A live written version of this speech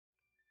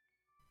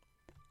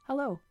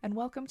Hello, and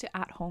welcome to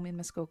At Home in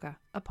Muskoka,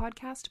 a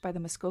podcast by the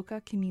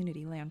Muskoka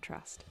Community Land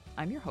Trust.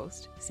 I'm your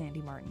host,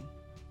 Sandy Martin.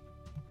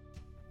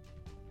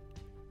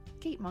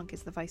 Kate Monk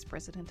is the Vice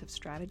President of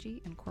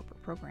Strategy and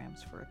Corporate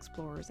Programs for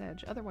Explorers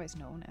Edge, otherwise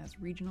known as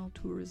Regional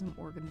Tourism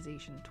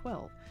Organization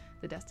 12,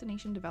 the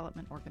destination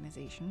development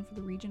organization for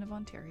the region of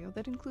Ontario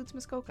that includes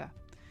Muskoka.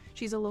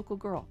 She's a local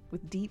girl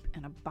with deep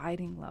and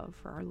abiding love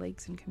for our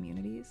lakes and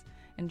communities,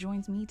 and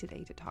joins me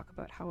today to talk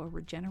about how a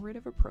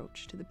regenerative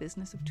approach to the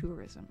business of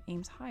tourism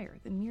aims higher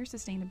than mere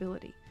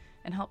sustainability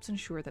and helps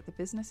ensure that the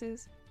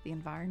businesses, the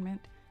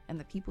environment, and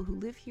the people who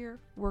live here,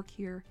 work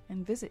here,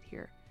 and visit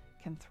here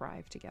can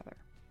thrive together.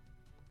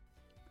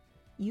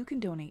 You can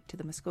donate to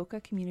the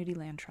Muskoka Community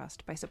Land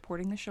Trust by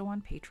supporting the show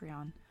on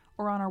Patreon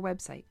or on our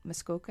website,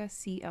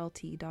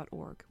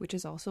 muskokaclt.org, which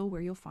is also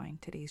where you'll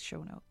find today's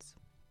show notes.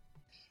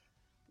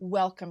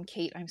 Welcome,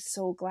 Kate. I'm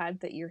so glad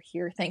that you're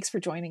here. Thanks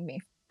for joining me.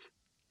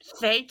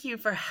 Thank you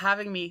for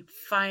having me,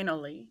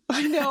 finally.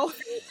 I know.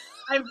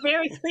 I'm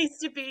very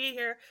pleased to be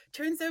here.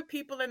 Turns out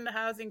people in the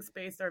housing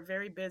space are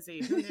very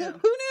busy. Who knew?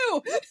 Who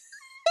knew?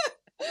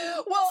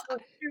 Well,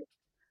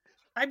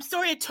 I'm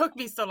sorry it took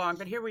me so long,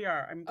 but here we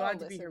are. I'm glad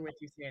to be here with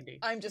you, Sandy.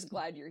 I'm just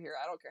glad you're here.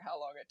 I don't care how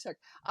long it took.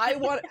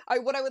 What I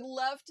would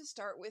love to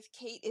start with,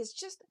 Kate, is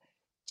just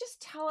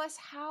tell us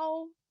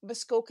how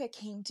Muskoka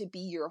came to be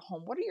your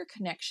home. What are your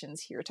connections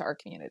here to our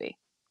community?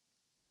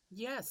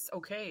 Yes,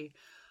 okay.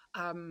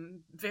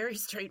 Very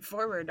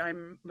straightforward.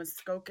 I'm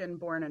Muskokan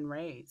born and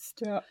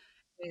raised. Yeah.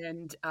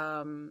 And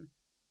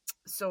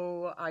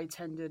so I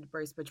attended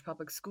Bracebridge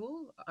Public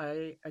School.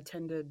 I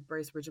attended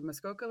Bracebridge and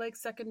Muskoka Lake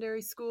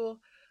Secondary School.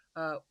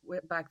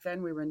 Back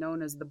then we were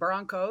known as the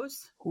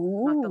Broncos,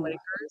 not the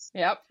Lakers.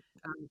 Yep.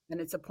 And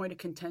it's a point of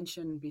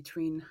contention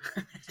between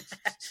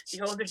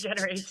the older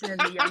generation and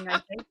the young, I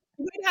think.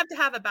 We'd have to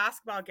have a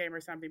basketball game or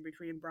something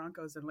between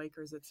Broncos and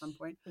Lakers at some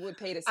point. Would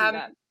pay to see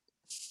that.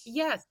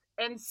 Yes.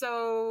 And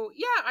so,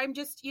 I'm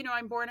just,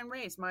 I'm born and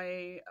raised.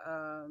 My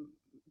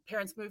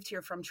parents moved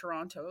here from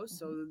Toronto,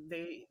 so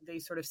they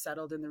sort of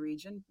settled in the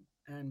region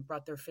and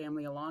brought their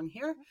family along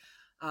here.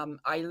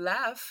 I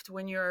left.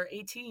 When you're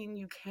 18,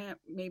 you can't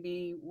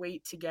maybe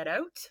wait to get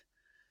out.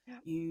 Yeah.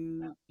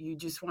 You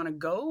just want to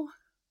go,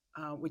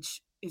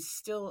 which is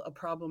still a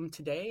problem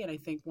today, and I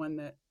think one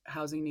that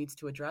housing needs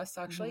to address,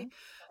 actually.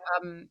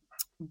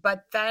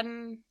 But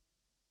then,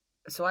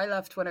 so I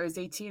left when I was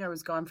 18. I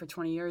was gone for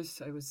 20 years.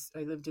 I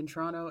lived in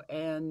Toronto,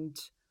 and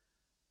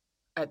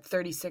at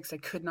 36, I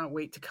could not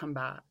wait to come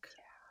back.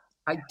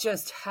 Yeah. I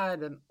just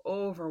had an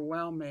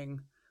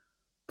overwhelming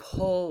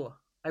pull.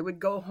 I would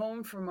go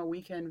home from a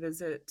weekend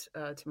visit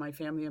to my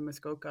family in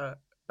Muskoka,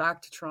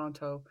 back to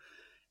Toronto,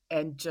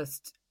 and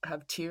just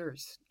have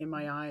tears in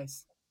my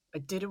eyes. I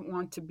didn't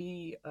want to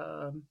be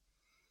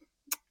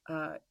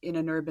in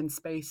an urban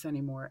space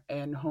anymore,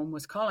 and home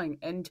was calling.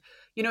 And,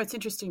 it's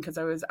interesting because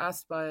I was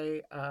asked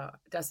by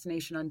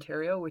Destination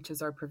Ontario, which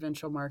is our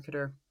provincial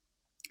marketer,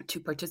 to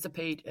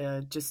participate,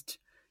 just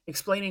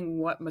explaining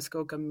what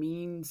Muskoka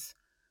means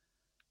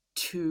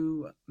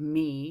to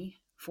me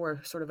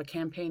for sort of a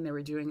campaign they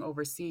were doing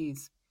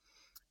overseas.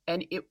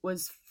 And it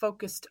was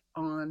focused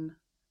on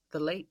the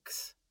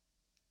lakes.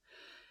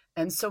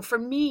 And so for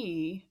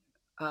me,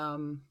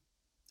 and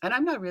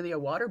I'm not really a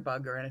water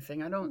bug or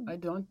anything. I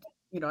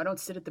don't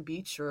sit at the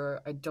beach,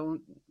 or I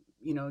don't,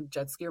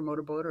 jet ski or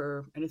motorboat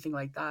or anything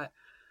like that.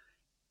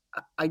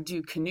 I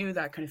do canoe,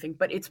 that kind of thing,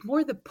 but it's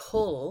more the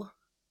pull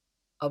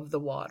of the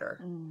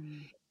water.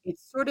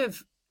 It's sort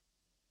of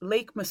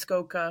Lake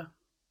Muskoka,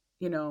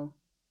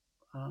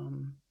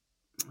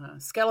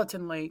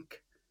 Skeleton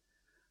Lake.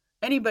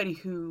 Anybody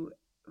who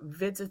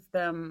visits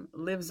them,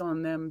 lives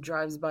on them,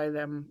 drives by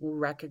them will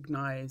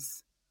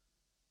recognize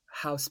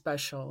how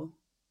special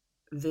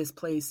this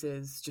place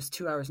is, just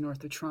 2 hours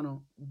north of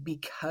Toronto,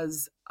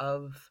 because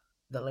of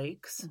the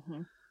lakes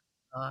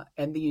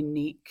and the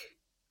unique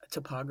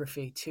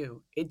topography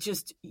too.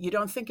 You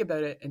don't think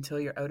about it until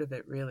you're out of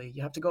it, really.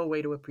 You have to go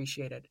away to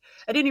appreciate it.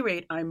 At any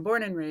rate, I'm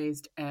born and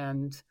raised,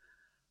 and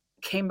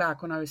came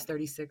back when I was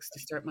 36 to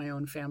start my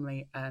own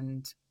family.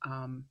 And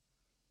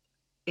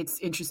it's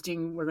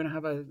interesting. We're going to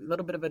have a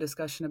little bit of a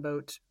discussion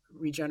about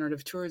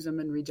regenerative tourism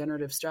and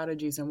regenerative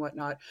strategies and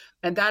whatnot.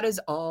 And that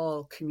is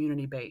all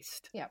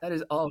community-based. Yeah. That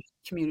is all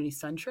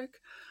community-centric.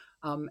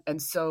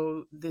 And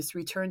so this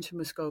return to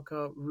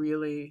Muskoka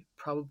really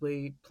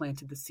probably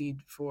planted the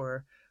seed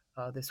for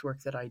this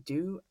work that I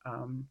do.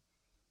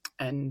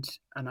 And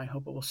I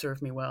hope it will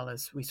serve me well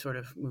as we sort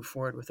of move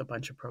forward with a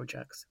bunch of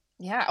projects.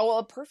 Yeah, well,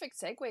 a perfect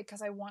segue,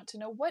 because I want to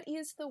know, what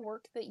is the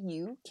work that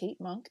you,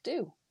 Kate Monk,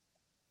 do?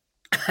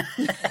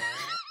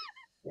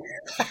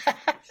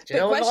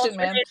 Good question,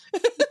 man.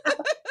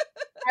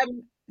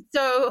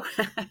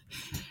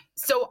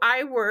 So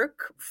I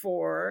work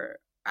for,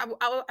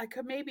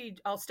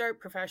 I'll start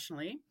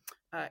professionally.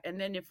 And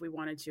then if we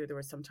wanted to, there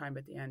was some time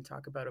at the end,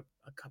 talk about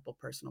a couple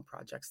personal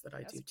projects that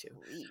I do too.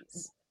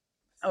 Please.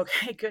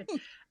 Okay, good.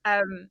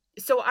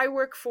 So I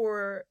work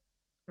for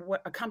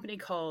a company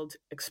called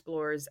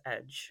Explorers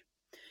Edge.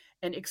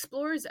 And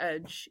Explorers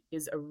Edge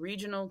is a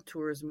regional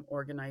tourism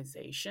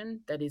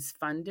organization that is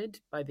funded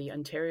by the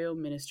Ontario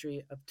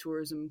Ministry of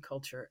Tourism,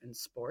 Culture and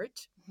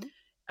Sport.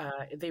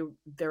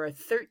 There are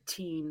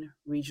 13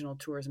 regional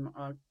tourism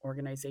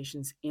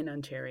organizations in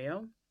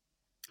Ontario.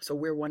 So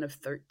we're one of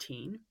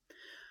 13.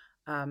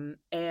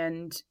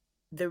 And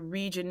the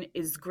region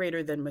is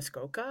greater than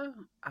Muskoka.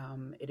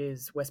 It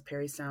is West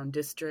Parry Sound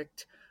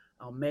District,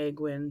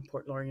 Almaguin,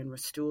 Port Laurier,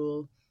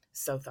 Restoule,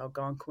 South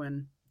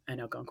Algonquin, and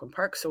Algonquin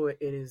Park. So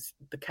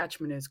the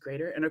catchment is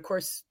greater. And of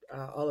course,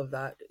 all of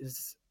that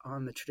is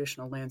on the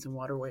traditional lands and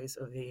waterways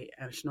of the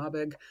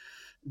Anishinaabe,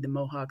 the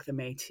Mohawk, the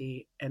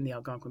Métis, and the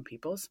Algonquin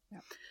peoples.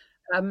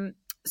 Yeah.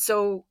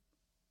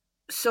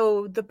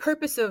 So the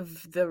purpose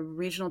of the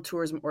regional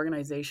tourism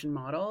organization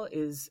model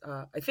is,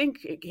 I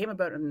think it came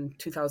about in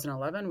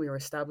 2011. We were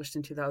established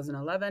in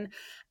 2011.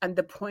 And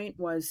the point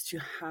was to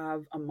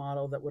have a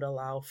model that would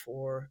allow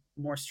for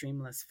more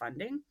streamless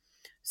funding.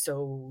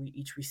 So we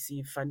each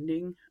receive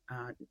funding,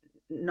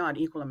 not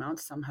equal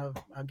amounts. Some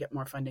get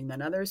more funding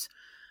than others.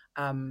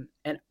 And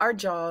our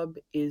job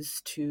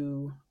is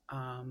to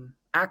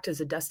act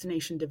as a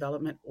destination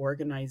development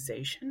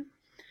organization.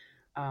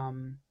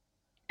 And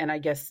I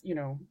guess,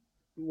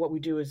 what we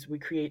do is we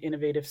create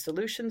innovative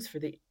solutions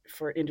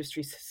for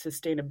industry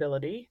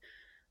sustainability,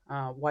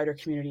 wider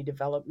community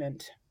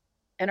development,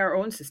 and our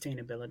own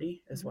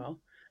sustainability as well.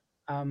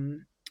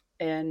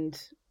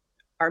 And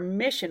our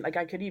mission, like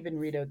I could even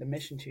read out the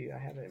mission to you. I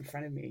have it in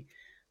front of me.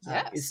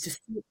 Yes.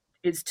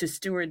 Is to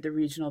steward the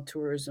regional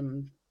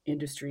tourism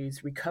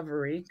industry's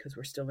recovery, because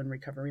we're still in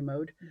recovery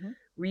mode,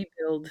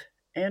 rebuild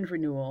and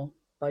renewal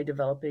by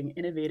developing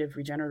innovative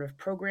regenerative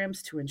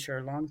programs to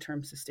ensure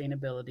long-term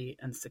sustainability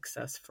and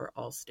success for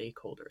all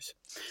stakeholders.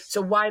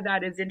 So why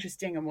that is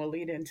interesting, and we'll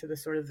lead into the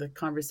sort of the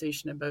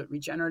conversation about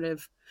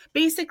regenerative.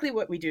 Basically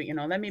what we do,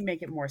 let me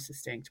make it more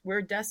succinct. We're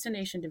a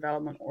destination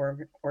development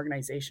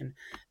organization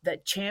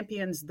that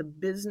champions the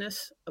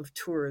business of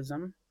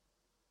tourism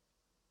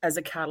as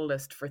a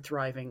catalyst for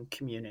thriving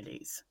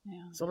communities.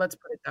 Yeah. So let's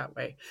put it that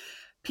way.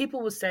 People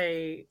will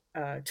say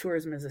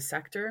tourism is a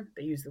sector.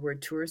 They use the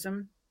word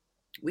tourism.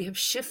 We have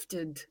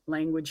shifted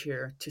language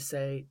here to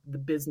say the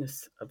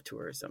business of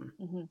tourism.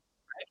 Right?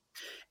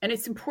 And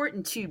it's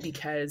important too,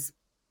 because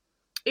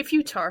if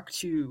you talk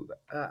to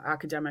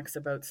academics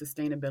about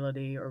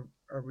sustainability or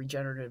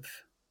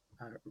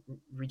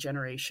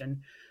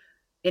regeneration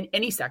in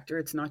any sector,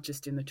 it's not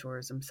just in the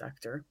tourism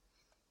sector,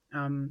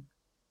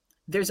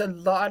 there's a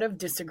lot of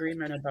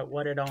disagreement about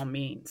what it all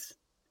means.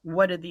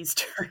 What do these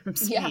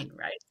terms mean,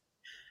 right?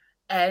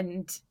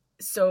 And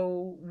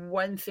so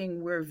one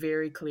thing we're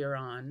very clear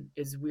on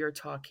is we're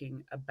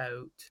talking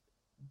about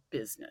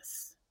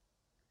business,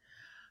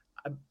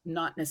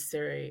 not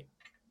necessarily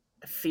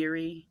a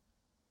theory,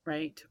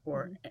 right?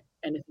 Or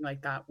anything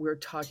like that. We're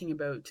talking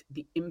about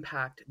the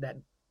impact that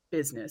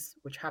business,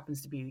 which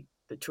happens to be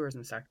the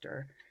tourism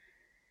sector,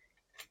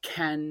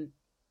 can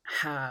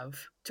have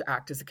to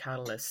act as a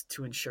catalyst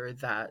to ensure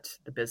that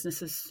the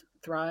businesses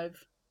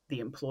thrive, the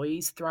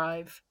employees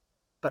thrive,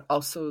 but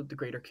also the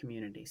greater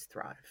communities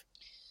thrive.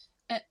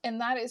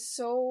 And that is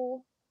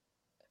so,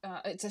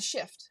 it's a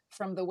shift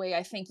from the way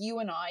I think you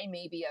and I,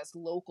 maybe as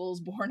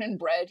locals born and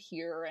bred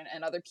here,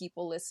 and other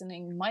people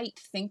listening might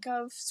think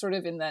of, sort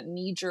of in that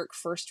knee-jerk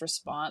first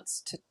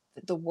response to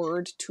the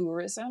word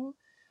tourism.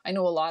 I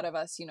know a lot of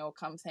us,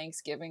 come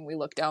Thanksgiving, we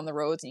look down the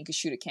roads and you can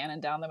shoot a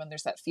cannon down them and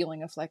there's that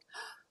feeling of like,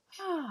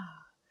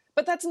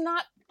 but that's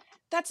not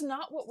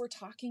what we're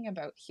talking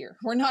about here.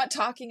 We're not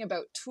talking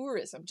about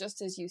tourism,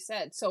 just as you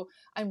said. So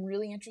I'm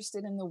really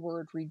interested in the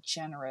word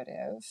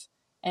regenerative.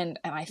 And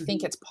I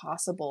think it's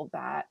possible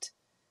that,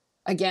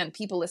 again,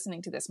 people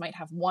listening to this might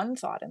have one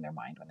thought in their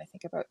mind when they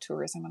think about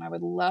tourism. And I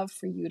would love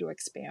for you to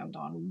expand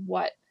on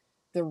what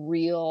the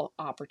real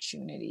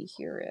opportunity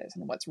here is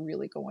and what's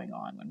really going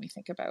on when we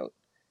think about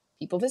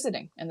people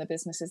visiting and the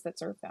businesses that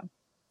serve them.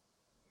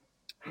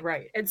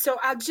 Right. And so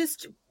I'll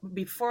just,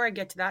 before I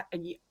get to that,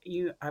 and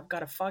I've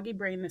got a foggy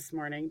brain this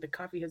morning. The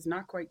coffee has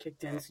not quite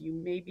kicked in, so you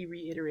may be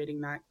reiterating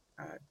that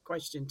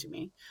question to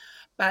me.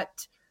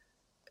 But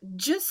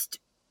just,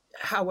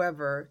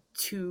 however,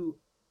 to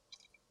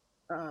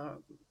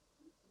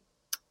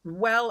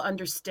well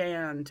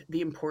understand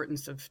the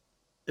importance of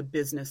the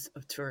business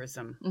of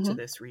tourism to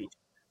this region.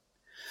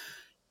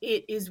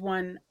 It is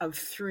one of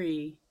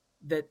three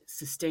that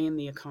sustain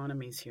the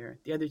economies here.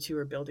 The other two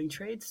are building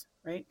trades,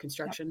 right?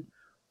 Construction. Yep.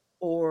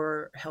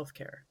 Or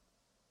healthcare,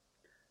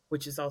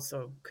 which is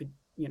also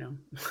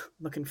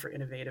looking for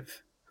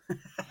innovative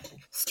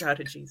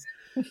strategies.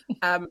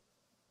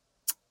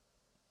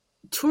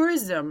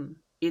 Tourism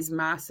is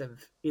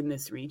massive in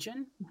this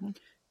region.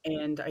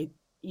 And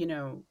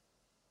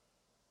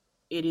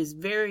it is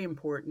very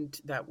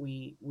important that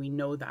we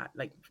know that.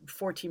 Like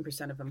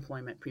 14% of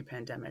employment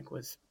pre-pandemic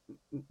was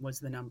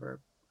the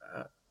number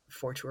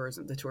for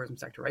tourism, the tourism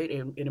sector, right?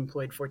 It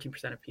employed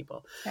 14% of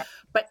people. Yeah.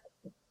 But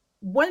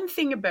one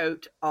thing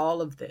about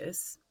all of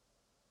this,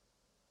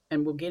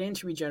 and we'll get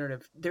into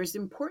regenerative, there's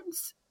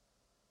importance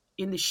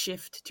in the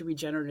shift to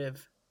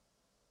regenerative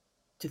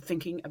to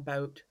thinking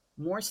about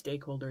more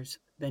stakeholders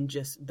than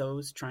just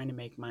those trying to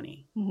make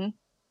money. Mm-hmm.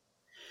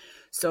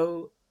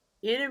 So,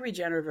 in a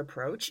regenerative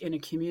approach, in a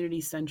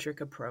community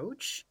centric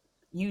approach,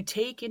 you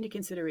take into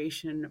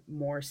consideration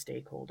more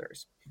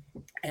stakeholders.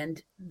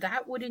 And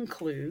that would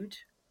include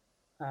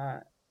uh,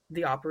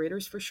 the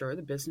operators for sure,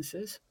 the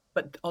businesses,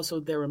 but also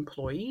their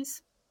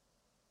employees.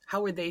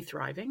 How are they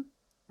thriving,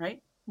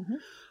 right? Mm-hmm.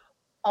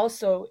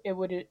 Also,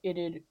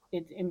 it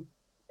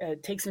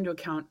takes into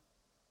account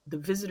the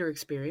visitor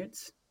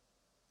experience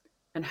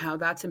and how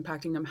that's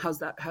impacting them. How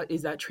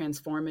is that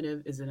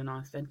transformative? Is it an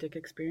authentic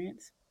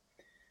experience?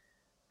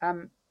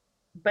 Um,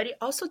 but it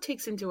also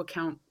takes into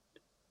account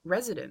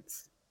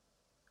residents.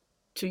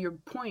 To your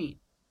point,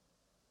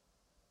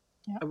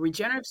 Yeah. a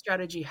regenerative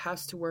strategy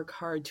has to work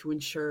hard to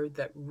ensure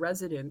that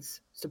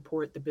residents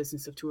support the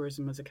business of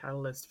tourism as a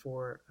catalyst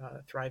for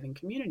thriving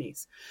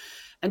communities.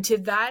 And to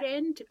that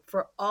end,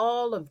 for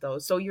all of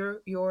those, so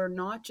you're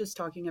not just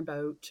talking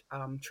about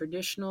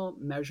traditional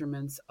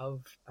measurements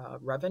of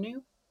revenue,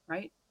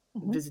 right?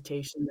 Mm-hmm.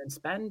 Visitation and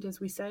spend, as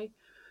we say.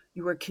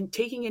 You are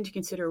taking into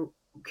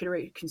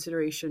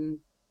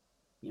consideration,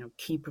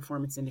 key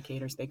performance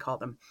indicators, they call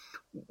them,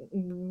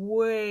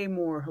 way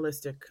more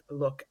holistic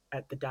look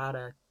at the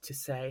data to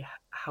say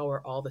how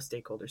are all the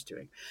stakeholders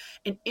doing.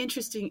 And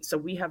interesting, so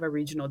we have a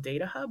regional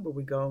data hub where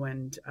we go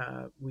and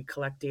we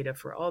collect data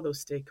for all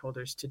those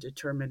stakeholders to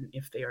determine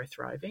if they are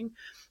thriving.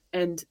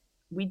 And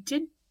we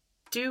did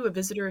do a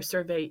visitor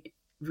survey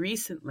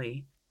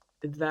recently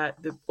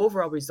that the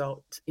overall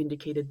result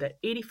indicated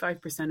that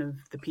 85% of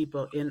the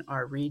people in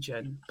our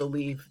region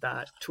believe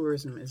that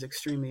tourism is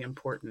extremely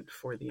important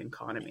for the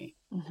economy.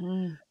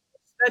 Mm-hmm.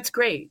 That's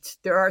great.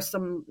 There are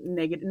some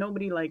negative,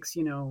 nobody likes,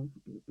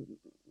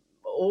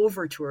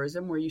 over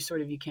tourism where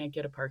you can't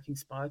get a parking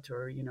spot,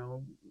 or,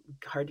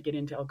 hard to get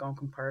into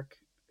Algonquin Park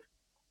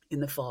in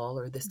the fall,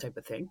 or this type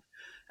of thing.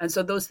 And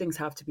so those things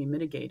have to be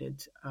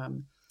mitigated.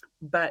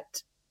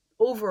 But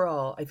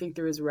overall, I think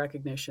there is a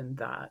recognition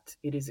that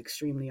it is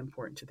extremely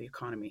important to the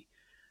economy.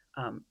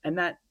 And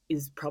that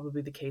is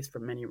probably the case for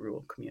many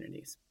rural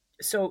communities.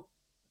 So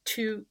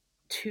to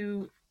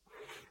to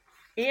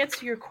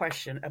answer your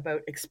question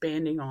about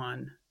expanding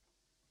on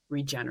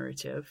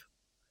regenerative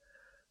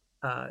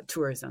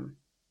tourism,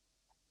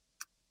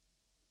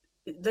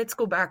 let's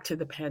go back to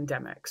the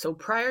pandemic. So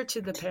prior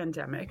to the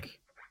pandemic,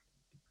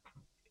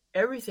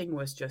 everything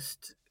was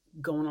just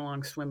going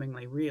along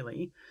swimmingly,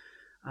 really.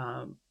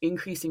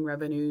 Increasing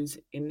revenues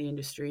in the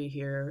industry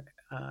here,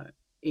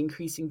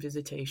 increasing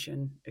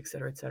visitation, et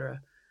cetera, et cetera.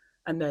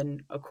 And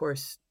then, of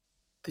course,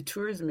 the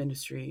tourism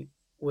industry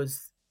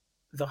was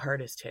the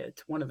hardest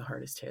hit, one of the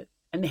hardest hit,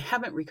 and they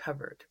haven't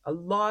recovered. A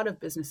lot of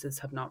businesses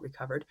have not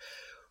recovered.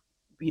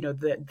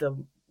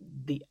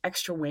 The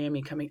extra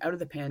whammy coming out of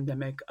the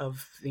pandemic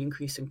of the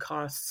increase in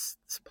costs,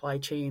 supply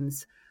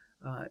chains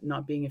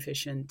not being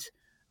efficient,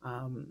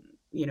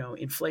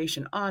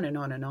 inflation, on and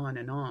on and on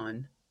and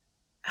on,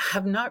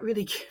 have not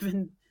really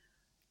given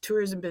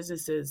tourism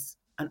businesses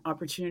an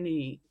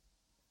opportunity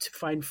to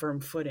find firm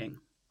footing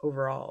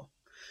overall.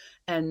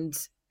 And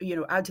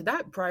add to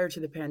that, prior to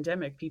the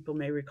pandemic, people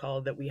may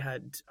recall that we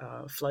had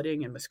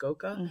flooding in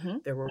Muskoka. Mm-hmm.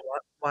 There were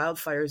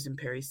wildfires in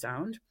Parry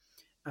Sound.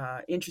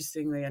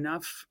 Interestingly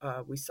enough,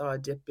 we saw a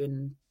dip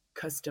in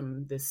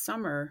custom this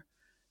summer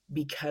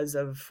because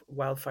of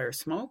wildfire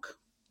smoke,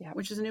 Yeah.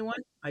 which is a new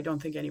one. I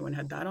don't think anyone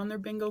had that on their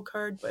bingo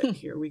card, but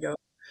here we go.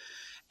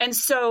 And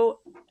so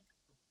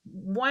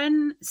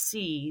one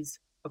sees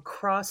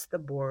across the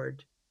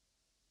board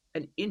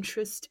an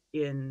interest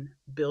in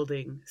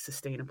building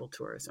sustainable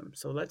tourism.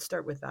 So let's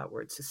start with that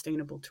word,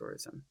 sustainable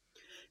tourism.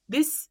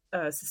 This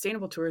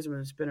sustainable tourism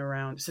has been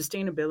around,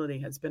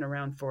 sustainability has been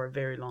around for a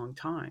very long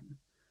time,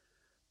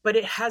 but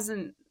it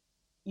hasn't,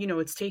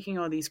 it's taking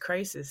all these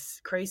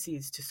crises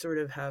to sort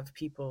of have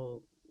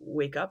people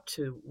wake up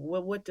to,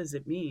 well, what does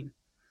it mean?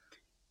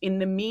 In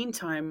the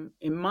meantime,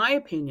 in my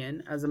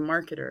opinion, as a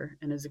marketer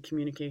and as a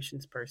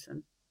communications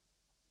person,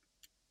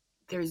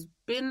 there's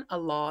been a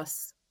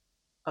loss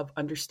of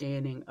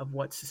understanding of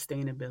what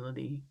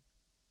sustainability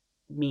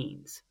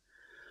means.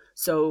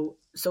 So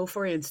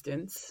for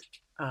instance,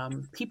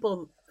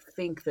 people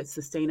think that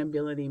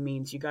sustainability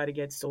means you got to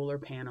get solar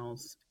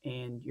panels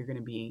and you're going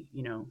to be,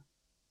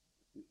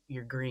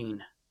 you're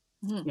green.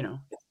 Mm-hmm.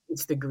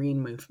 It's the green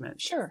movement.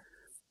 Sure.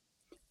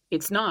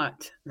 It's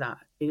not that.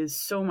 It is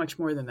so much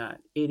more than that.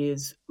 It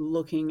is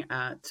looking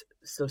at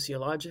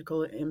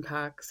sociological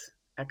impacts,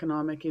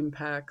 economic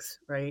impacts,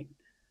 right?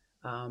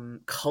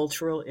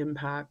 Cultural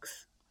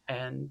impacts,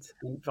 and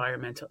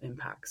environmental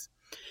impacts.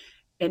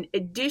 And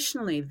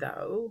additionally,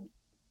 though,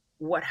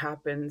 what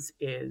happens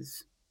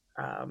is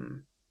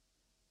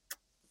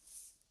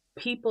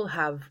people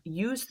have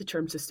used the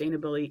term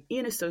sustainability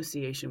in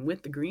association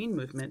with the green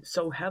movement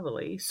so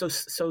heavily, so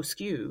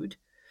skewed,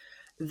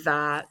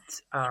 that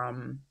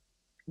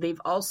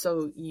they've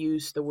also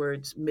used the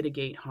words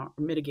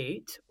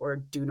mitigate or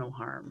do no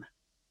harm,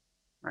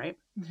 right?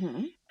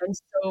 Mm-hmm. And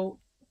so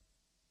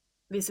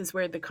this is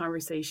where the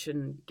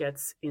conversation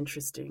gets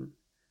interesting.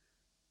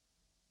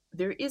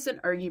 there is an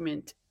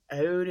argument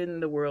out in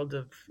the world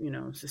of,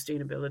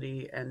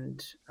 sustainability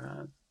and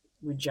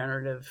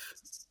regenerative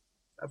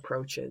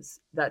approaches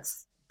that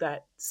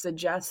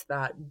suggests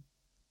that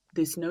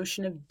this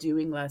notion of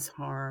doing less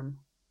harm,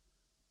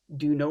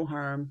 do no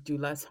harm, do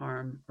less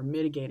harm, or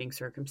mitigating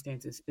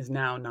circumstances is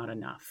now not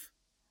enough,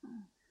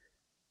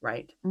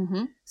 right?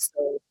 Mm-hmm.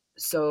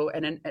 So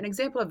and an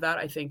example of that,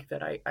 I think,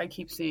 that I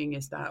keep seeing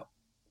is that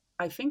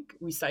I think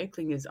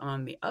recycling is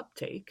on the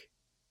uptake,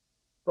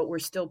 but we're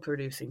still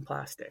producing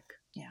plastic,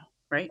 Yeah.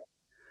 right?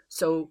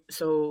 So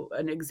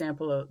an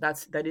example of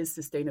that is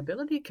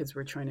sustainability, because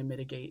we're trying to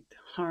mitigate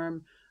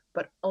harm,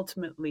 but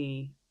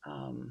ultimately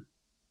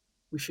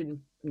we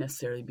shouldn't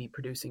necessarily be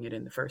producing it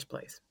in the first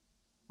place,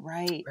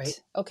 Right.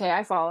 right? Okay,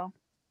 I follow.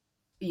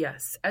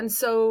 Yes. And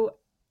so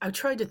I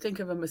tried to think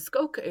of a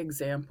Muskoka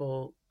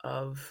example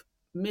of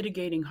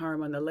mitigating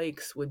harm on the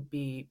lakes would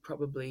be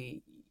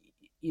probably,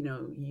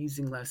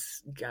 using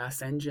less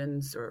gas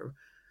engines, or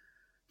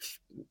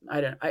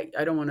I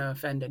don't want to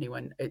offend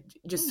anyone.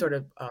 Just sort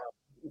of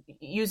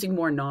using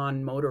more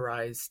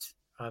non-motorized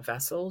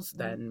vessels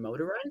than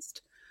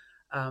motorized.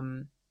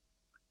 Um,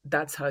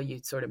 that's how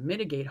you sort of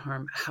mitigate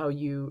harm. How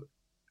you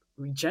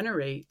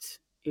regenerate,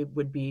 it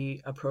would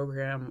be a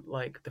program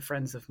like the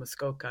Friends of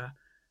Muskoka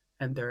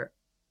and their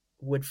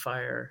wood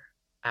fire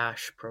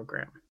ash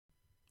program.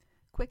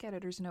 Quick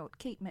editor's note: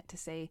 Kate meant to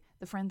say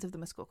the Friends of the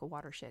Muskoka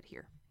Watershed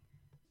here.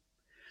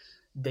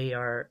 They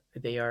are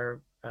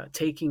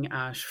taking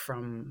ash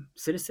from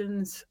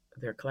citizens,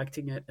 they're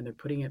collecting it, and they're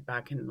putting it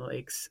back in the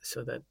lakes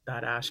so that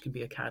that ash can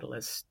be a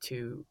catalyst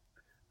to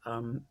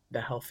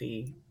the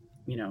healthy,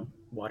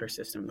 water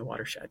system, the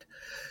watershed.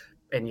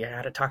 And you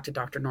had to talk to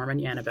Dr. Norman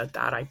Yan about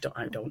that. I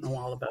don't know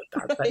all about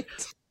that, but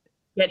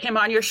get him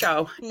on your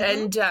show. Mm-hmm.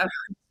 And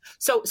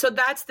so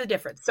that's the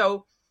difference.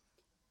 So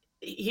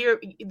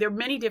here, there are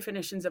many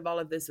definitions of all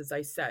of this, as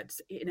I said,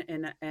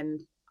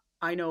 and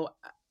I know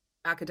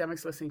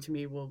academics listening to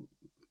me will,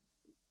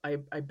 I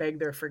beg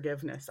their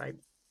forgiveness.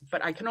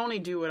 But I can only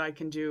do what I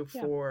can do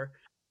for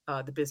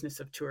the business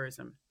of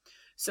tourism.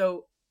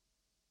 So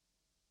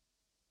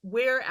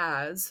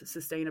whereas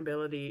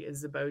sustainability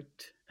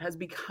has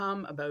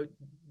become about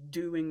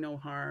doing no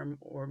harm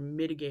or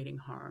mitigating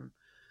harm,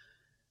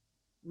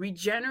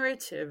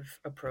 regenerative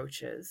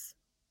approaches,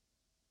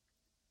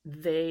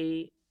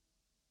 they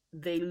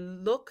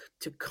look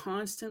to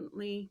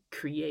constantly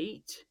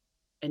create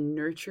and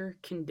nurture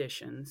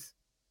conditions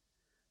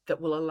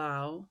that will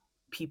allow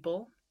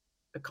people,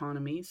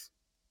 economies,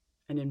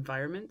 and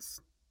environments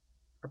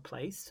or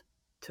place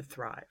to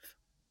thrive,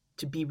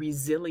 to be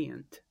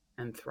resilient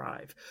and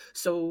thrive.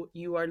 So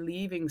you are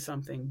leaving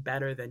something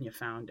better than you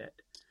found it.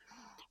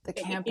 The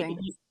camping.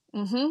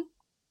 Mm-hmm.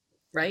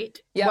 Right?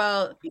 Yep.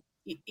 Well,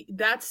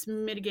 that's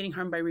mitigating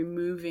harm by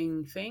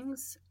removing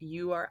things.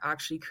 You are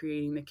actually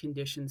creating the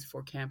conditions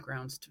for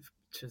campgrounds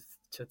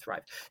to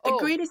thrive. The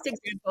greatest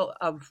example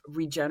of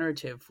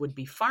regenerative would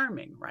be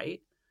farming,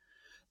 right?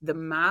 The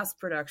mass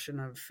production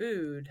of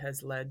food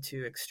has led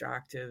to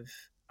extractive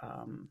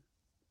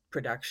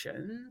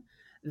production.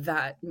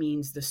 That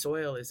means the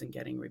soil isn't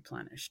getting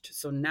replenished.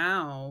 So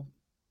now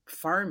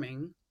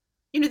farming,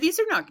 these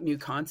are not new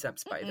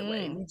concepts, by the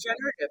way.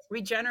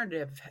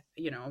 Regenerative,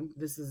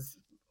 this is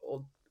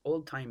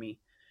old timey,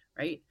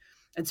 right?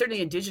 And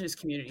certainly indigenous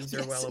communities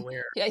are well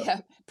aware. Yeah.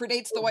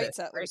 Predates the white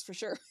settlers, right? For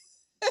sure.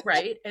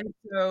 Right. And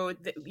so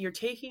you're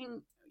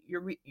taking,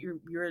 you're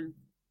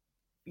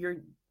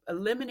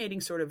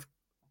eliminating sort of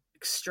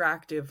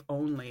extractive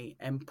only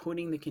and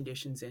putting the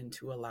conditions in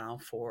to allow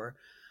for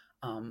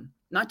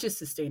not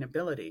just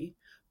sustainability,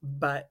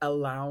 but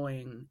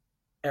allowing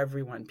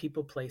everyone,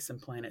 people, place,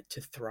 and planet, to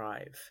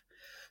thrive.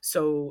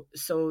 So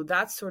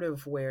that's sort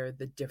of where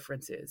the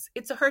difference is.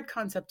 It's a hard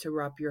concept to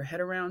wrap your head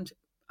around,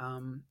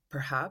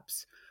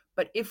 perhaps.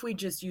 But if we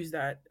just use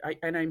that,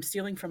 and I'm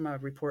stealing from a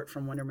report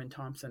from Wunderman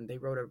Thompson. They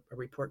wrote a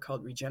report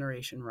called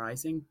Regeneration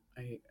Rising.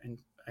 I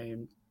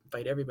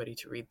invite everybody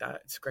to read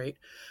that. It's great.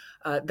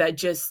 That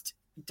just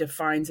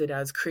defines it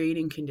as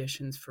creating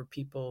conditions for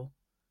people.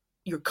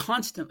 You're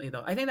constantly,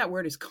 though, I think that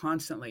word is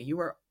constantly. You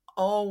are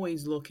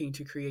always looking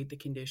to create the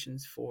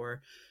conditions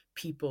for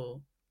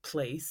people,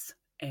 place,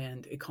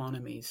 and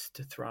economies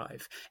to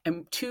thrive.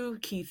 And two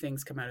key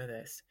things come out of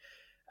this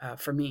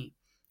for me.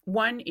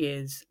 One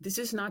is, this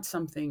is not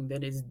something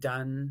that is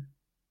done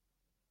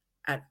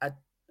at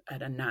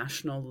a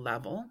national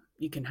level.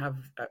 You can have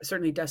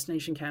certainly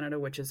Destination Canada,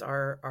 which is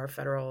our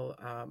federal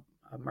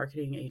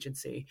marketing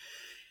agency.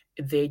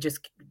 They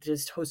just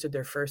hosted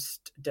their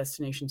first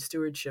destination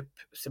stewardship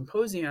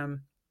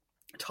symposium,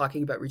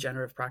 talking about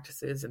regenerative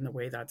practices and the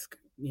way that's,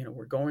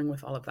 we're going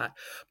with all of that.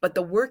 But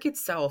the work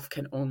itself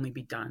can only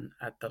be done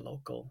at the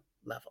local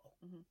level,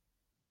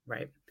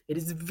 right? It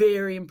is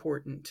very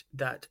important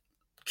that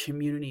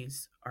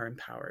communities are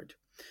empowered.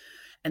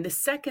 And the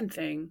second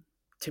thing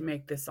to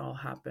make this all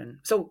happen,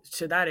 so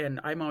to that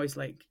end, I'm always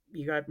like,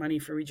 you got money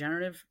for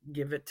regenerative,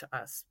 give it to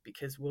us,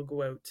 because we'll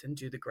go out and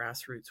do the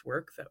grassroots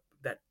work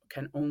that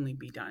can only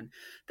be done.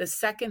 The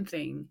second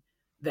thing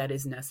that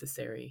is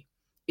necessary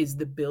is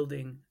the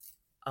building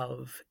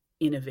of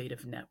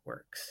innovative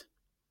networks.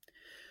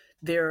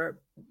 There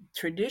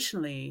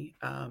traditionally,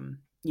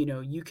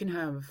 you can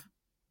have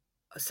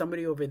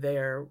somebody over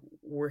there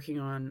working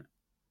on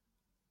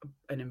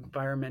an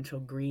environmental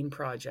green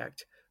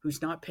project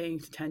who's not paying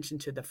attention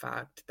to the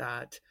fact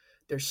that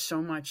there's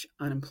so much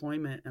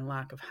unemployment and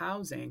lack of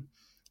housing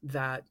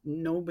that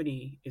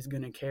nobody is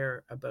going to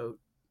care about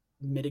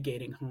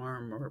mitigating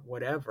harm or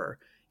whatever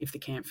if they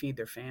can't feed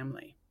their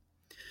family.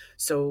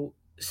 So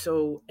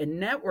a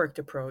networked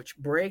approach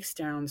breaks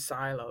down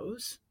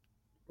silos,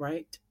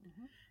 right?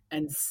 Mm-hmm.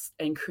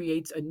 And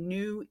creates a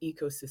new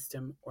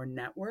ecosystem or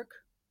network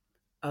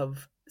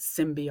of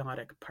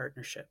symbiotic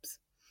partnerships,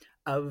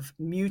 of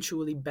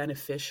mutually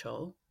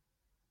beneficial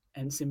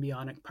and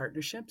symbiotic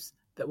partnerships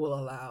that will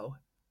allow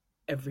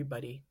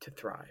everybody to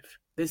thrive.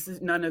 This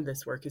is None of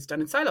this work is done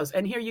in silos.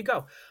 And here you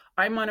go.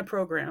 I'm on a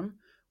program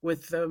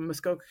with the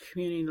Muskoka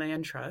Community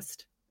Land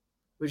Trust,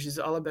 which is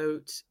all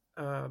about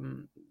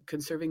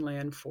conserving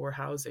land for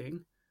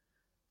housing.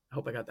 I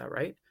hope I got that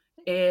right.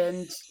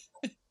 And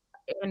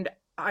and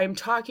I'm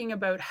talking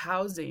about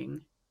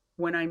housing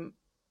when I'm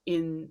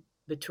in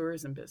the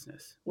tourism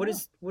business. Yeah.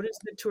 What is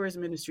the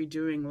tourism industry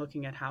doing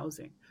looking at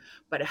housing?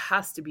 But it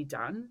has to be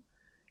done.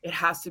 It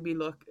has to be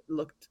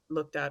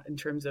looked at in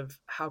terms of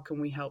how can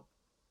we help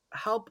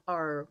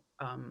our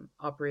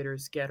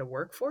operators get a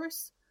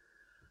workforce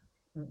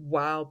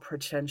while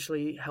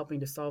potentially helping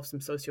to solve some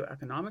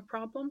socioeconomic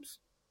problems,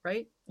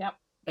 right? Yep.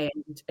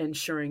 And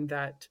ensuring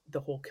that the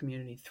whole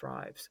community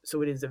thrives.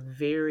 So it is a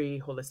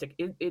very holistic.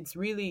 It's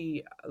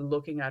really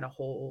looking at a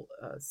whole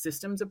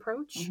systems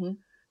approach, Mm-hmm.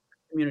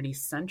 community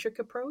centric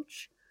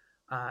approach,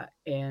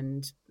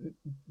 and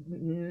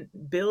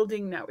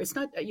building now. It's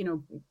not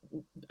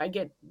I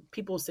get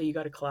people say you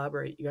got to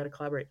collaborate. You got to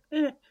collaborate.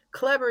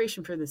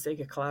 Collaboration for the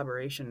sake of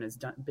collaboration has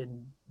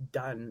been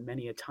done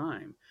many a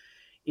time.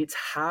 It's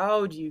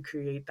how do you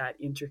create that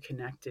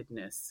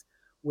interconnectedness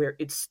where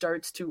it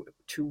starts to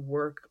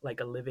work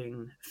like a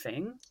living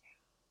thing,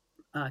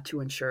 to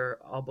ensure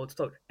all boats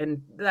float.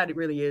 And that it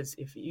really is.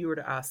 If you were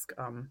to ask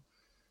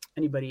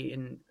anybody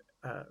in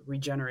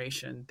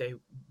regeneration,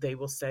 they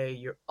will say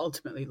you're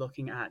ultimately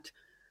looking at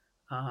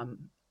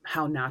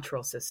how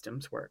natural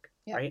systems work,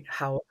 Yeah. right?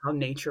 How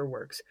nature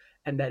works,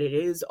 and that it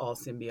is all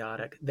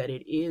symbiotic, that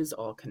it is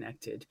all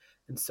connected.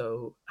 And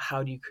so,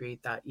 how do you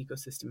create that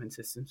ecosystem and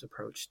systems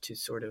approach to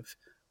sort of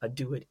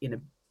do it in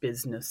a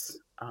business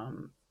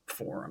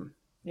forum?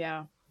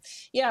 Yeah.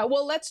 Yeah,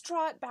 well, let's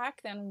draw it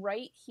back then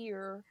right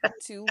here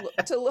to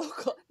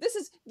local.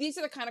 These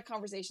are the kind of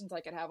conversations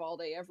I could have all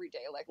day every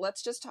day. Like,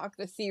 let's just talk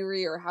the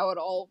theory or how it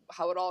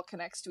all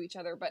connects to each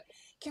other, but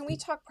can we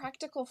talk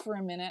practical for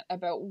a minute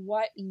about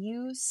what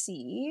you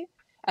see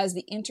as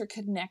the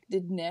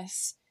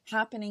interconnectedness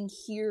happening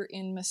here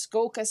in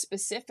Muskoka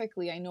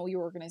specifically? I know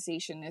your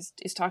organization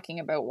is talking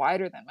about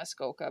wider than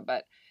Muskoka,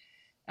 but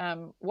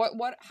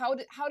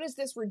how does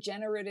this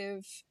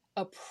regenerative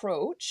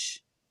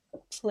approach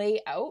play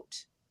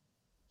out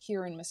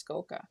here in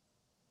Muskoka?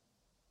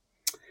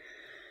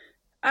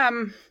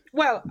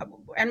 Well,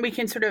 and we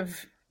can sort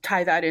of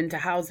tie that into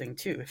housing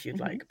too, if you'd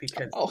like,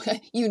 because I would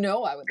like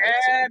to.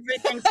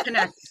 Everything's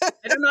connected.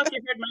 I don't know if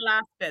you heard my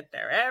last bit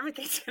there.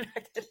 Everything's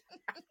connected.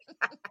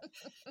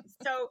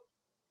 so,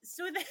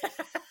 so, the,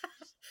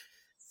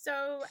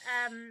 so,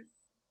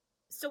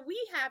 so we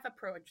have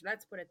approach.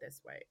 Let's put it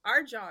this way: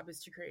 our job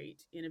is to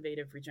create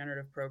innovative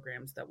regenerative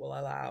programs that will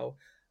allow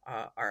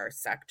our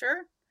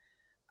sector,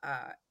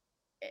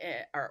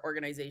 our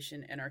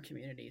organization, and our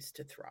communities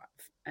to thrive.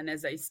 And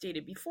as I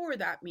stated before,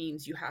 that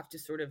means you have to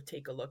sort of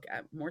take a look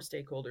at more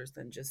stakeholders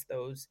than just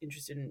those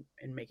interested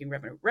in making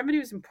revenue.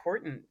 Revenue is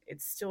important.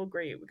 It's still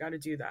great. We got to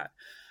do that.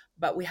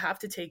 But we have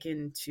to take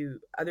into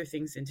other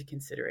things into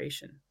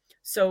consideration.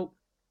 So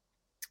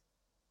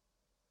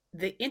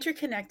the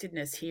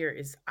interconnectedness here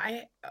is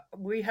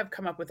we have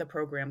come up with a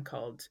program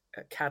called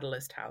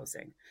Catalyst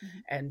Housing. Mm-hmm.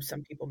 And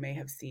some people may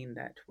have seen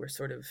that we're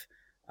sort of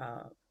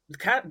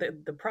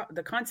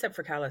the concept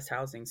for Catalyst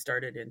Housing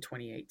started in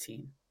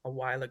 2018, a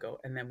while ago,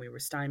 and then we were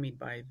stymied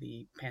by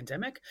the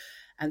pandemic,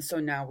 and so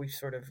now we've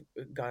sort of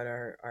got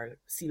our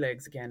sea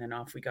legs again, and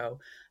off we go,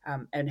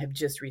 and have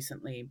just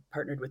recently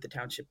partnered with the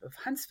township of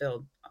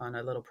Huntsville on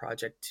a little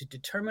project to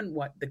determine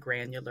what the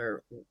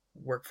granular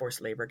workforce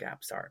labor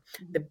gaps are.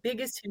 Mm-hmm. The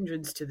biggest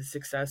hindrance to the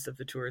success of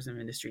the tourism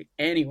industry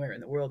anywhere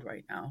in the world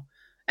right now,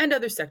 and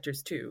other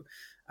sectors too,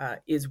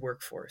 is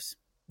workforce.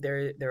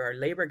 There are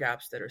labor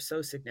gaps that are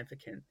so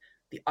significant.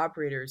 The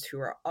operators who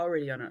are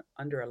already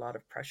under a lot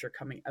of pressure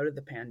coming out of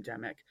the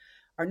pandemic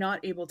are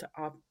not able to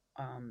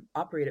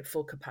operate at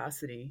full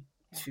capacity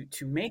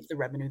to make the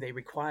revenue they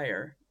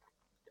require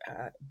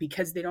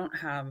because they don't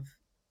have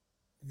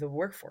the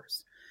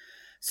workforce.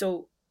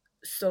 So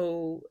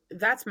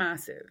that's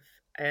massive.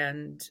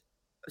 And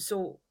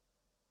so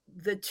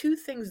the two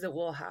things that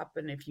will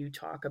happen if you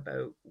talk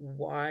about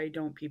why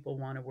don't people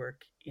want to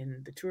work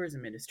in the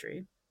tourism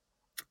industry,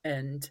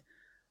 and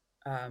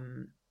I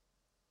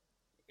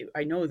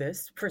know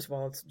this, first of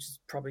all, it's just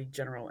probably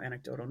general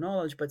anecdotal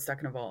knowledge, but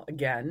second of all,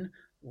 again,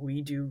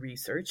 we do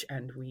research,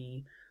 and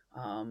we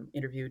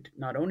interviewed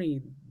not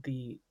only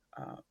the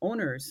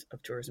owners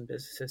of tourism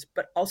businesses,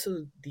 but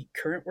also the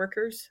current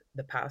workers,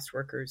 the past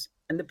workers,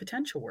 and the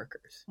potential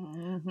workers, right?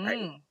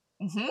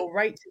 Mm-hmm. Mm-hmm. Go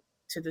right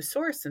to the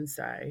source and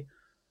say,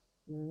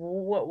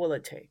 what will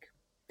it take?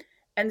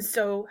 And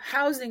so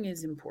housing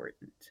is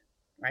important,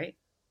 right?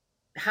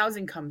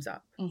 Housing comes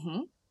up,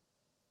 Mm-hmm.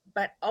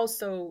 but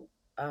also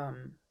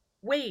um,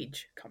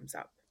 wage comes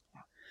up.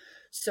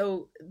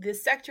 So the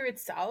sector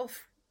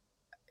itself,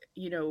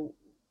 you know,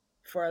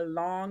 for a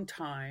long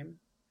time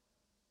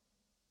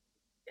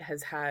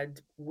has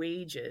had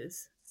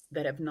wages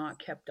that have not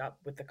kept up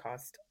with the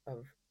cost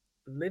of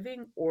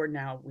living, or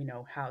now we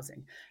know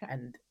housing. Yeah.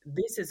 And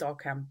this is all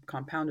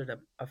compounded,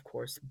 of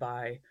course,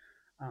 by,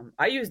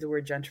 I use the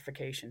word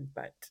gentrification,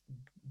 but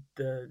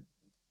the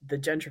the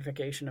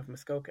gentrification of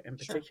Muskoka in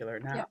Sure. particular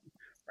Yeah. now,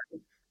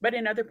 but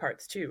in other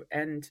parts too.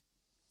 And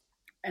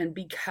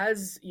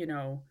because,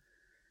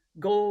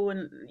 go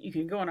and you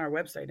can go on our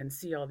website and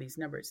see all these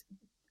numbers.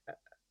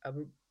 A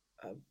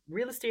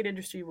real estate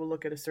industry will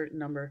look at a certain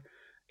number.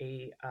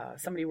 A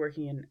somebody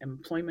working in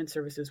employment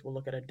services will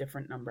look at a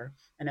different number.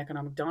 An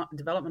economic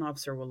development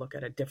officer will look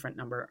at a different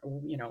number.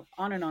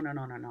 On and on and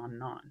on and on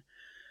and on.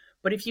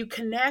 But if you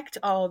connect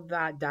all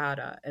that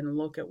data and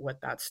look at what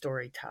that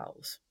story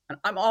tells, and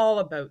I'm all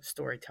about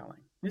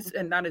storytelling.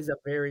 And that is a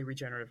very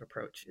regenerative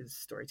approach, is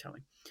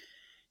storytelling.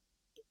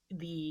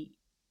 The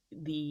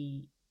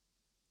the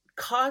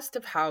cost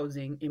of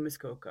housing in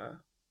Muskoka,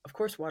 of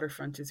course,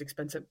 waterfront is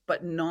expensive,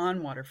 but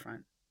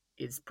non-waterfront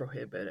is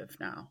prohibitive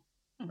now,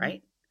 Mm-hmm.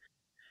 right?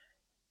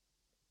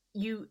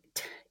 You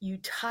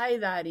tie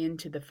that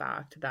into the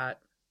fact that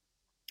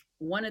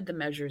one of the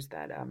measures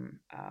that an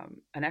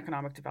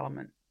economic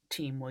development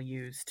team will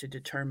use to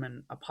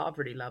determine a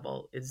poverty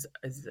level is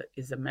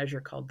a measure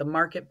called the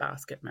market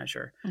basket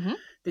measure. Mm-hmm.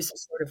 This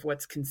is sort of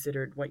what's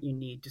considered what you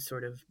need to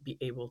sort of be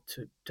able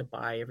to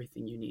buy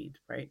everything you need,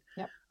 right?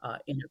 Yep.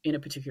 In a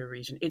particular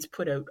region. It's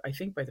put out, I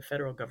think, by the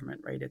federal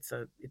government, right? It's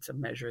a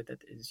measure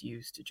that is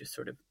used to just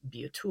sort of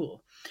be a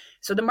tool.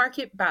 So the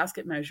market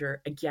basket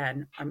measure,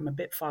 again, I'm a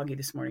bit foggy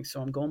this morning, so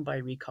I'm going by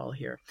recall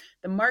here.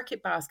 The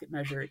market basket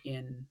measure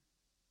in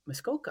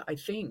Muskoka, I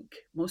think,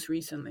 most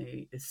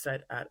recently is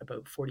set at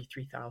about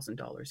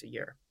 $43,000 a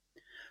year.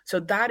 So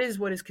that is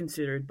what is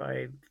considered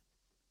by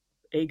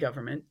a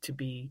government to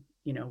be,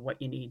 what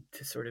you need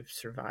to sort of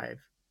survive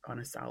on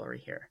a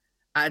salary here.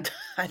 I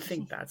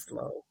think that's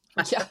low.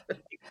 Yeah.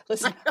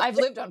 Listen, I've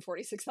lived on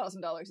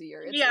 $46,000 a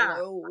year. It's Yeah.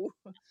 low.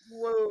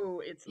 Whoa,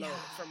 it's low Yeah.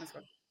 for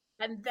Muskoka.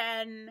 And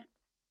then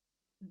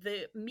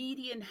the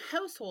median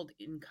household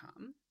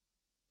income,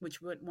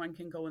 which one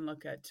can go and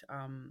look at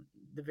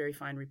the very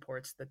fine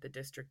reports that the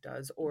district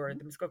does, or Mm-hmm.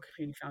 the Muskoka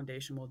Community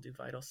Foundation will do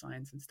vital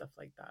signs and stuff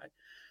like that.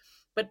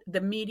 But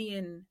the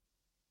median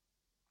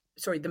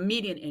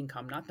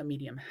income, not the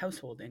median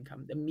household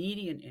income, the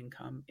median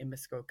income in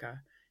Muskoka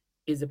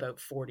is about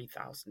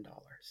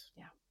 $40,000.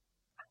 Yeah.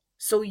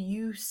 So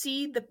you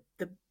see the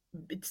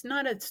it's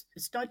not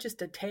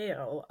just a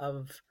tale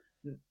of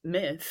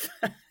myth.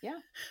 Yeah.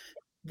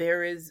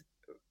 There is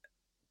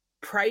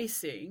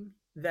pricing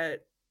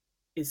that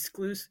is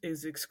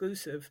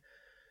exclusive,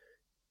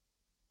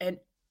 and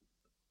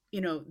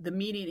the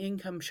median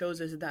income shows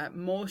us that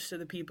most of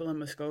the people in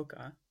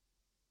Muskoka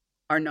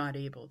are not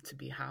able to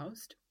be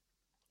housed.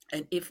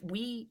 And if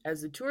we,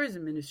 as the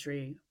tourism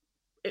industry,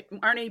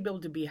 aren't able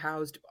to be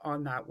housed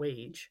on that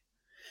wage,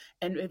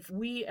 and if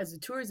we, as the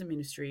tourism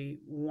industry,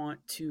 want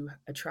to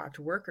attract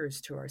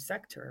workers to our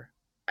sector,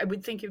 I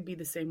would think it would be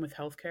the same with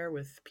healthcare,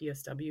 with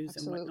PSWs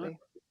and whatnot.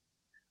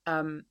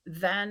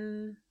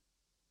 Absolutely.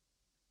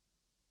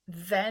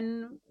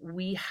 Then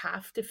we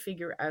have to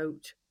figure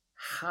out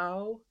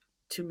how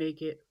to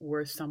make it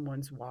worth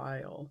someone's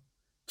while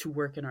to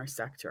work in our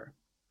sector.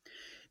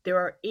 There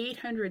are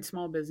 800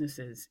 small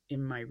businesses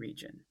in my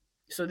region.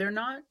 So they're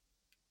not,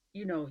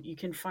 you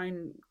can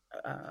find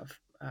uh,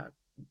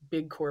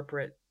 big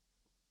corporate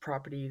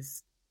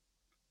properties,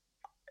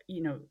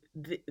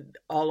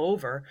 all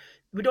over.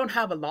 We don't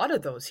have a lot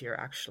of those here,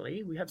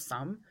 actually. We have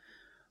some,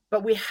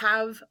 but we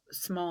have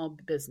small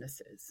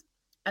businesses.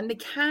 And they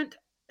can't,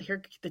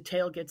 here the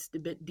tail gets a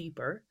bit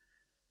deeper,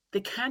 they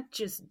can't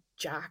just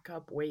jack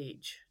up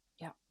wage.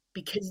 Yeah.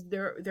 Because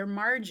their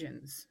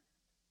margins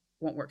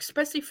won't work,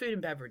 especially food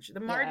and beverage. The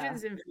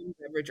margins in food and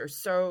beverage are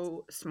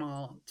so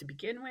small to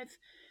begin with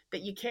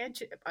that you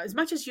can't, as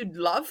much as you'd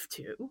love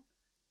to,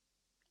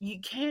 you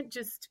can't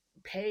just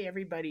pay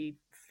everybody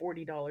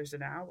 $40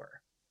 an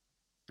hour,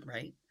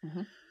 right?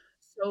 Mm-hmm.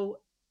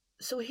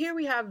 So here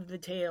we have the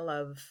tale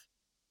of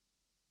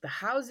the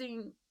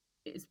housing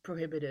is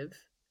prohibitive.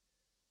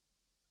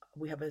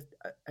 We have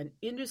an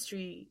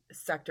industry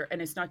sector,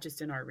 and it's not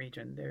just in our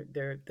region.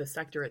 The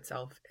sector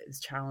itself is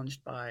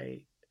challenged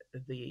by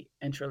the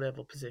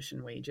entry-level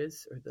position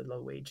wages, or the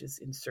low wages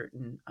in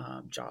certain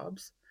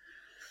jobs.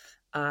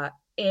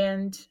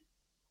 And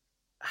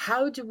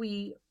how do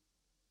we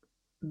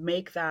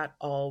make that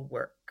all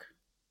work?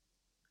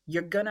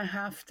 You're going to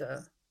have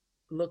to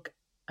look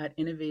at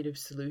innovative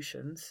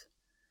solutions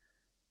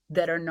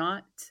that are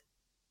not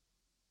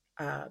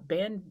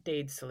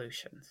band-aid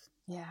solutions.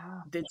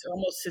 Yeah. It's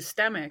almost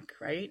systemic,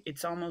 right?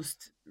 It's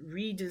almost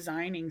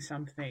redesigning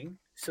something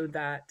so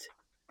that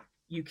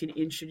you can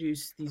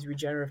introduce these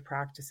regenerative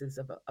practices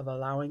of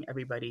allowing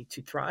everybody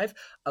to thrive,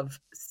 of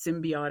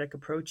symbiotic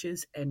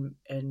approaches and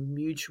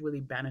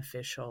mutually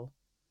beneficial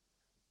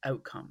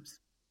outcomes.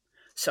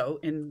 So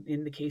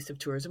in the case of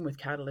tourism with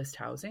Catalyst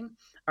Housing,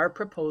 our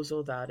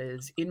proposal that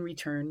is in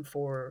return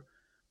for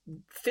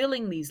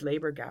filling these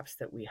labor gaps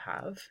that we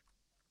have,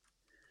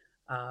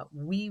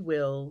 we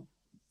will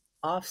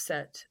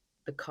offset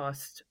the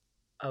cost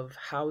of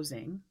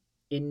housing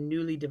in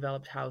newly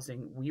developed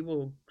housing. We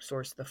will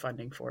source the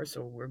funding for.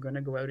 So we're going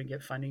to go out and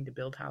get funding to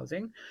build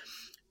housing,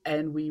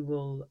 and we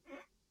will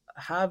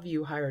have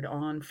you hired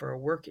on for a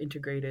work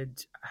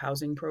integrated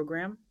housing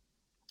program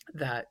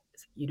that,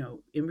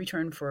 in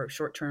return for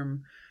short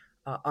term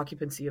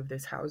occupancy of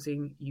this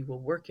housing, you will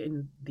work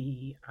in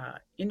the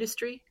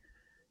industry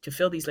to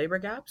fill these labor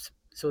gaps.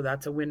 So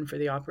that's a win for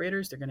the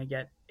operators. They're going to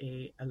get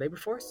a labor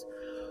force.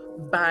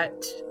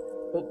 But,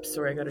 oops,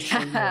 sorry, I got a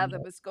train going. The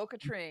Muskoka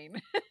train.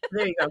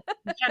 There you go.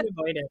 You can't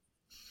avoid it.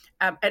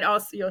 And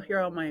also, you'll hear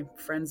all my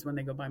friends when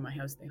they go by my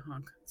house, they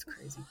honk. It's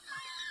crazy.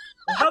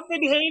 I hope they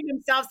behave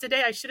themselves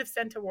today. I should have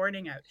sent a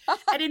warning out.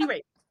 At any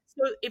rate,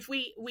 so if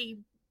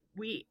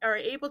we are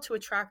able to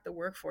attract the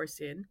workforce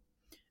in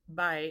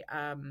by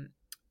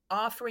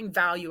offering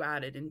value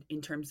added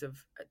in terms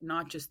of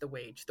not just the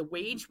wage. The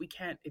wage we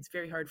can't, it's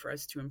very hard for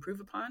us to improve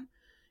upon.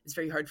 It's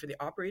very hard for the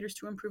operators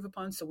to improve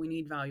upon. So we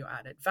need value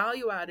added.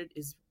 Value added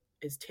is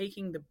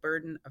taking the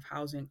burden of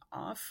housing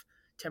off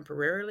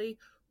temporarily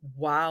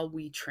while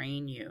we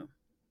train you,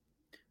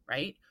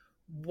 right?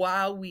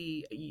 While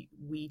we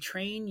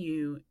train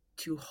you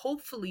to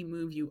hopefully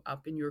move you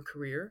up in your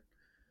career,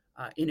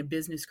 in a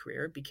business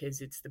career,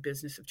 because it's the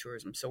business of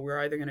tourism. So we're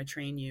either going to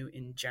train you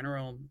in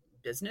general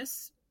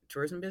business,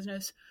 tourism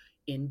business,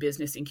 in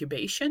business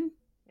incubation,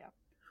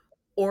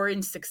 or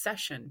in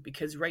succession,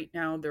 because right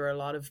now there are a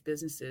lot of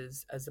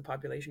businesses, as the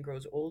population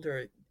grows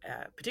older,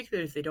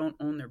 particularly if they don't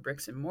own their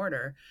bricks and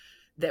mortar,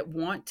 that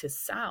want to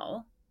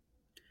sell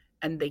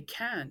and they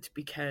can't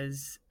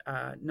because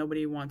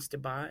nobody wants to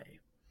buy.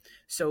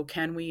 So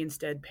can we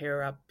instead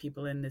pair up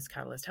people in this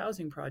Catalyst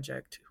Housing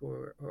project who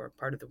are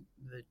part of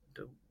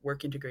the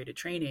work integrated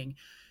training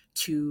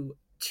to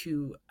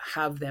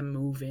have them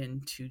move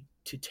in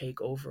to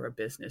take over a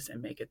business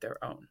and make it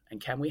their own? And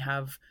can we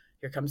have,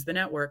 here comes the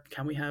network,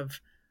 can we have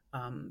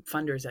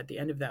funders at the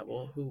end of that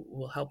who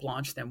will help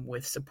launch them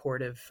with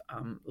supportive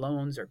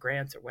loans or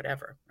grants or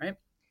whatever, right?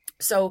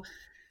 So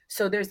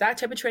there's that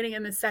type of training.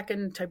 And the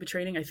second type of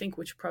training, I think,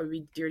 which would probably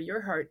be dear to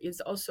your heart, is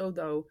also,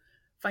 though,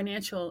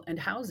 financial and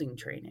housing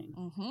training.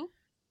 Mm-hmm.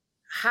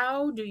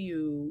 How do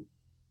you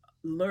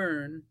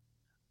learn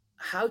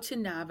how to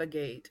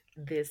navigate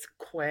this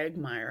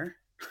quagmire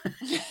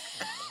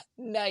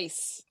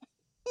Nice.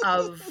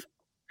 of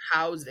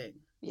housing,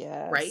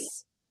 Yes. right?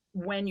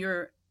 When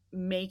you're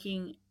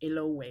making a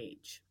low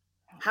wage.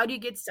 How do you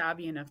get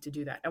savvy enough to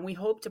do that? And we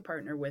hope to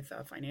partner with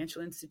a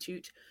financial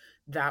institute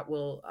that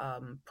will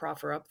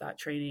proffer up that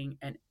training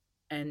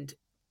and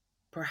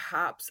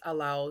perhaps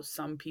allow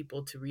some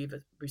people to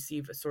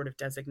receive a sort of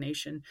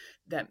designation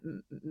that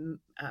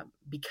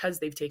because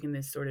they've taken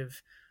this sort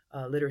of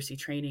literacy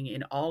training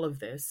in all of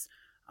this,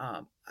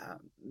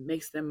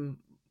 makes them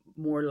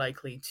more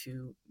likely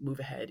to move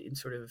ahead in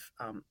sort of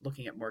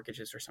looking at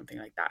mortgages or something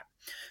like that.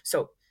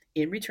 So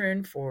in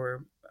return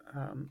for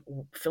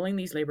filling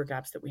these labor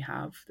gaps that we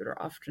have that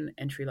are often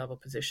entry-level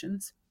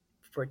positions,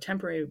 for a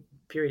temporary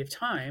period of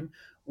time,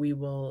 we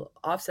will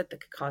offset the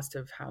cost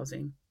of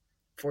housing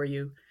for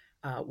you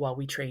while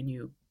we train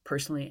you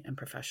personally and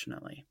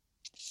professionally.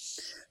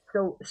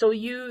 So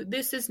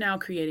this is now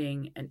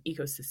creating an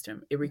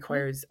ecosystem. It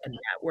requires a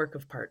network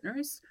of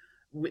partners.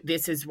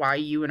 This is why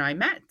you and I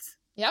met.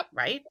 Yep.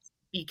 Right?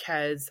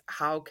 Because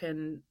how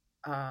can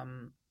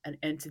an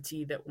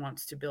entity that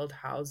wants to build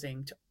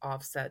housing to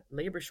offset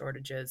labor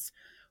shortages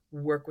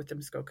work with the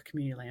Muskoka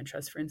Community Land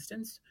Trust, for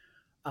instance?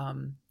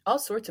 All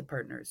sorts of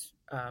partners.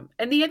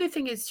 And the other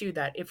thing is too,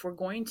 that if we're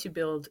going to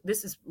build,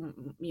 this is,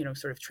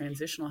 sort of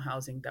transitional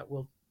housing that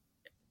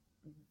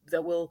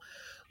will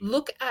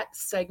look at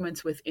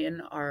segments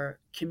within our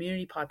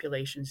community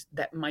populations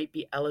that might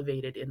be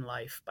elevated in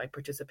life by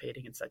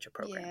participating in such a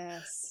program.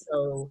 Yes.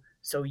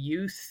 So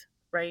youth,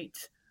 right?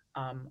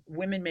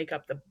 Women make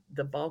up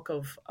the bulk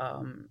of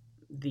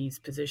these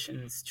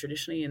positions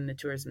traditionally in the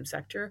tourism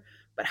sector.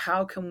 But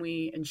how can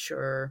we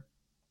ensure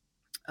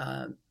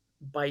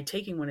by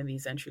taking one of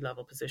these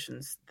entry-level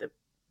positions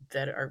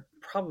that are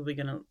probably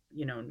going to,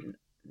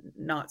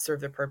 not serve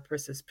their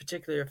purposes,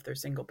 particularly if they're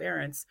single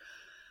parents,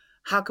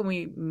 how can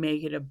we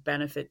make it a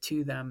benefit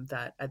to them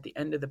that at the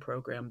end of the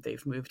program,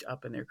 they've moved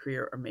up in their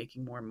career or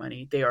making more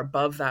money? They are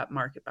above that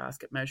market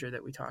basket measure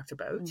that we talked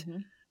about,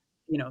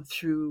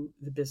 through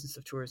the business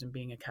of tourism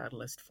being a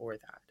catalyst for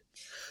that.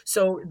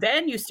 So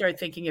then you start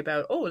thinking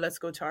about, let's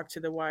go talk to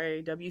the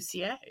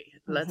YWCA.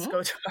 Let's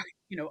go talk,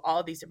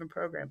 all these different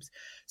programs.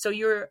 So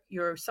you're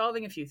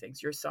solving a few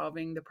things. You're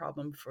solving the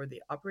problem for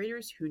the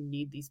operators who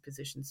need these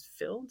positions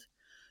filled.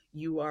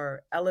 You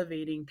are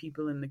elevating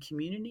people in the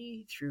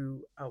community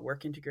through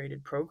work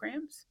integrated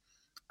programs,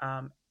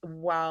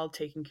 while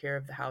taking care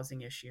of the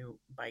housing issue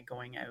by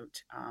going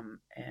out,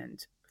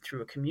 and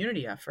through a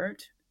community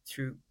effort,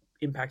 through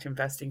impact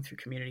investing, through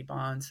community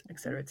bonds, et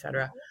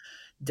cetera,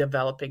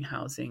 developing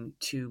housing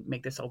to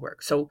make this all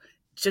work. So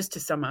just to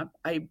sum up,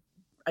 I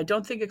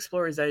don't think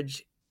Explorers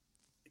Edge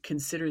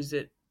considers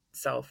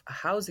itself a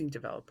housing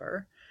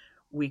developer.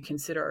 We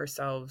consider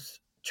ourselves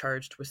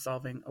charged with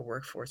solving a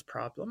workforce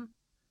problem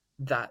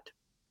that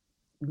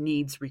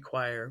needs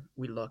require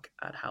we look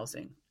at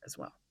housing as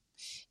well.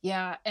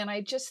 Yeah, and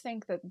I just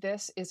think that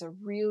this is a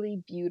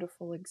really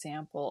beautiful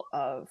example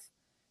of,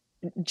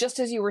 just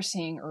as you were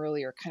saying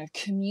earlier, kind of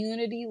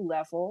community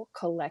level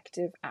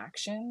collective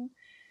action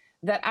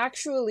that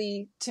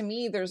actually, to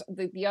me, there's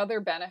the other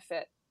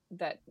benefit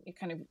that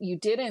you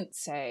didn't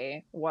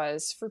say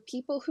was for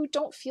people who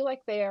don't feel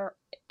like they are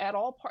at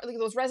all part, like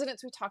those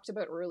residents we talked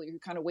about earlier who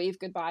kind of wave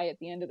goodbye at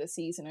the end of the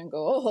season and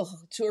go, oh,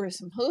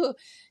 tourism,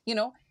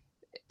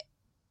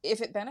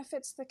 if it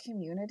benefits the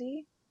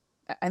community,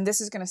 and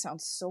this is going to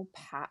sound so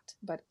pat,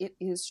 but it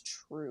is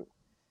true,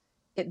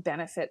 it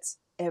benefits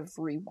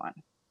everyone.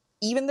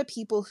 Even the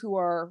people who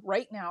are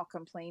right now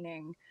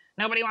complaining,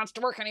 nobody wants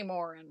to work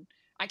anymore and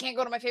I can't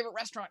go to my favorite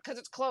restaurant because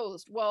it's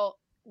closed. Well,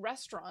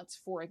 restaurants,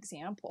 for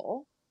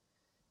example,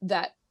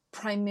 that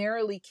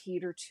primarily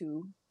cater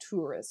to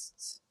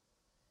tourists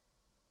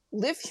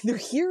they're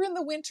here in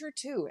the winter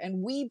too.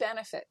 And we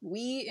benefit.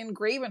 We in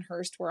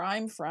Gravenhurst, where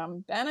I'm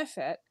from,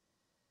 benefit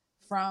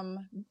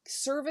from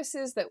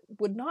services that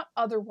would not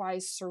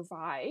otherwise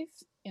survive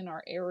in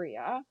our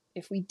area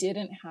if we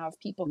didn't have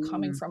people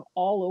coming from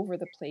all over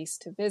the place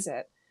to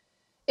visit.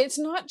 It's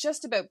not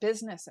just about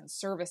business and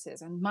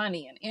services and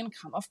money and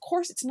income. Of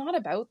course, it's not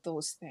about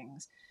those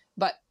things.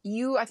 But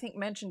you, I think,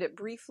 mentioned it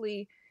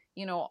briefly,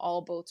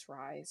 all boats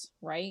rise,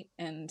 right?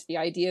 And the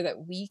idea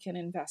that we can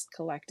invest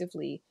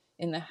collectively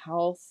in the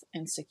health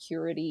and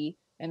security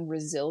and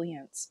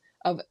resilience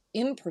of,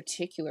 in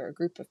particular, a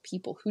group of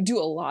people who do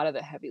a lot of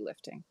the heavy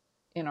lifting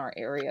in our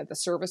area, the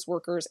service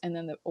workers and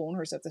then the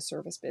owners of the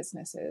service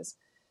businesses,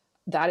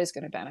 that is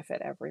going to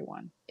benefit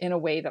everyone in a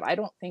way that I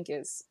don't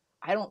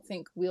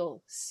think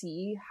we'll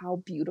see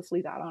how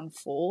beautifully that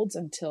unfolds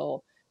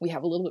until we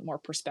have a little bit more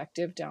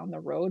perspective down the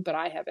road. But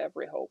I have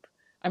every hope.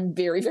 I'm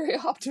very, very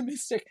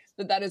optimistic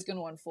that is going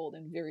to unfold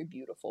in very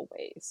beautiful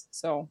ways.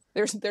 So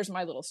there's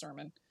my little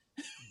sermon.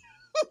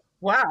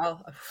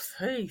 Wow.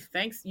 Hey,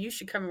 thanks. You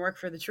should come and work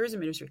for the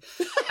tourism industry.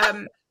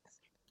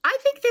 I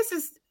think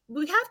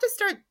we have to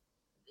start,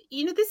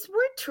 this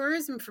word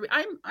tourism for me,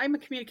 I'm a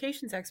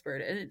communications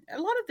expert, and a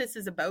lot of this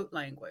is about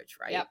language,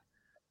 right? Yep.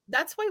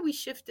 That's why we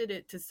shifted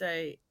it to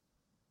say,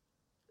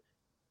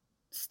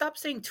 stop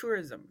saying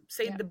tourism,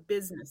 say the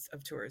business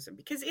of tourism,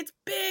 because it's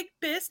big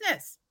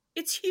business.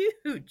 It's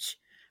huge,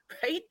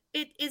 right?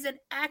 It is an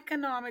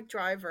economic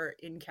driver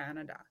in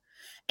Canada.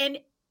 And,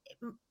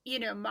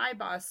 my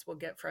boss will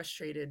get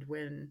frustrated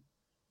when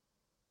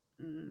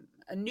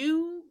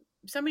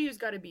somebody who's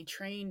got to be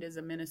trained as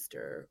a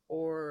minister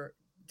or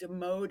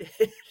demoted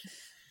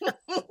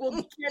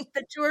will get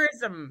the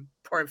tourism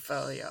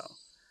portfolio.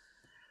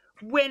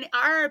 When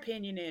our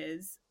opinion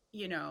is,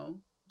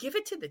 give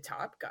it to the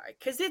top guy,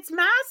 because it's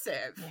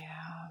massive.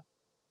 Yeah.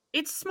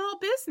 It's small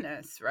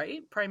business,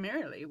 right?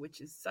 Primarily,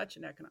 which is such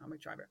an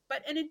economic driver.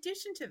 But in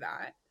addition to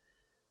that,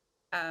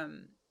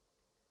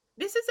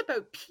 this is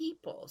about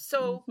people.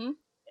 So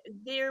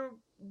there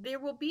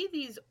will be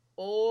these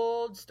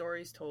old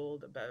stories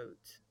told about,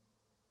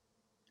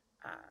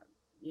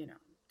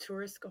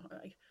 tourists going,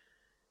 like,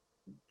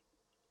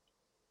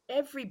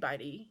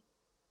 everybody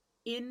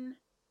in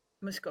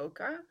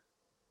Muskoka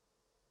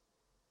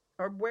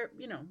or where,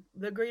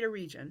 the greater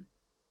region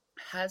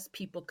has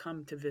people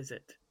come to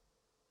visit.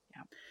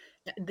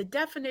 Yeah. The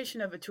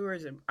definition of a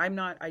tourism, I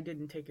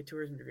didn't take a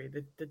tourism degree.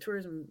 The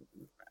tourism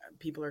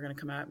people are going to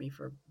come at me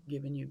for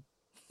giving you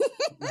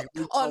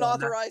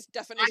unauthorized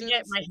definitions. I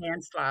get my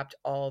hand slapped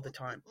all the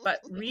time. But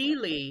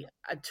really,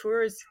 a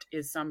tourist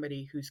is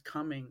somebody who's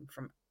coming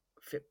from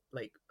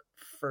like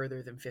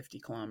further than 50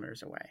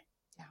 kilometers away.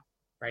 Yeah.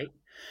 Right.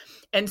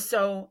 And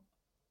so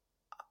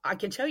I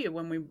can tell you,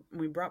 when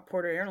we brought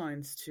Porter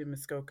Airlines to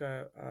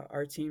Muskoka,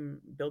 our team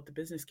built the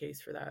business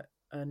case for that.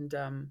 And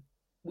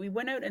we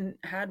went out and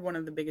had one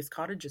of the biggest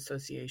cottage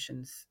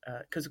associations,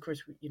 because, of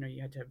course,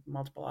 you had to have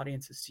multiple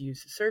audiences to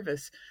use the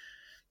service.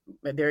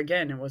 But there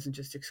again, it wasn't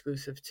just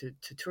exclusive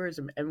to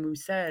tourism. And we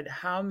said,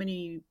 how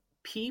many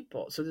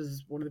people, so this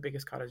is one of the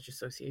biggest cottage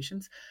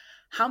associations,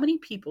 how many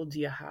people do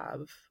you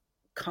have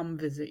come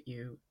visit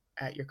you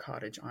at your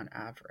cottage on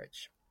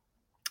average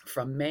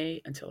from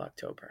May until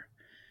October?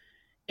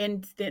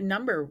 And the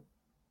number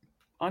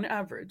on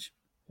average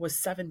was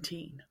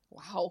 17.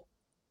 Wow.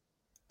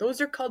 Those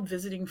are called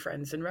visiting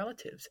friends and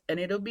relatives. And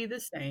it'll be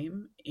the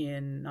same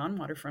in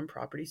non-waterfront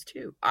properties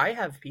too. I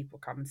have people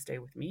come and stay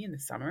with me in the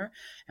summer.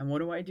 And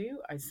what do?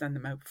 I send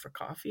them out for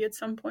coffee at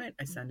some point.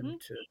 I send them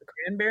to the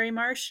cranberry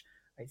marsh.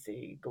 I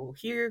say, go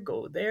here,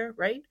 go there,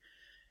 right?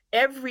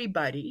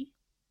 Everybody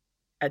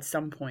at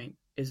some point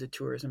is a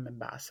tourism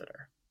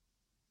ambassador.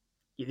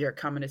 They're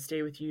coming to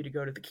stay with you to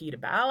go to the Key to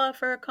Bala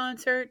for a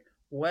concert,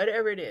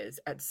 whatever it is,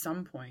 at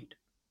some point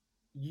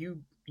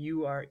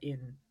you are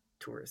in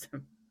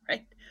tourism,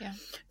 right? Yeah.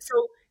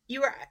 So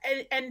you are,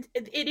 and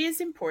it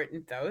is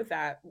important though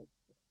that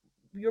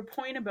your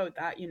point about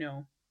that,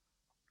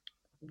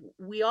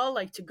 we all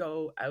like to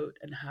go out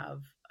and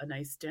have a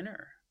nice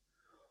dinner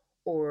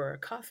or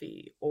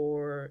coffee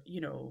or,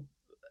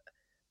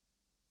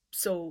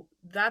 so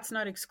that's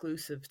not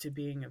exclusive to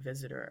being a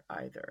visitor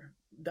either.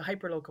 The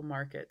hyperlocal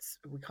markets,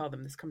 we call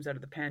them, this comes out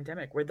of the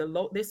pandemic, where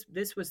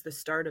this was the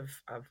start of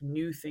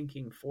new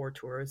thinking for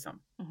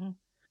tourism,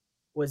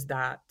 was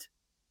that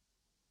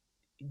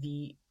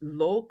the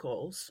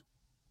locals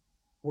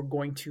were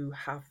going to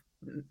have,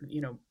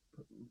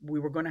 we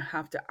were going to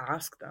have to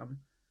ask them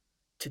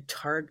to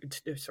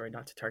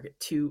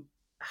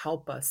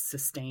help us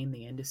sustain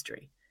the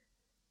industry,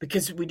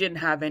 because we didn't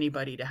have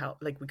anybody to help,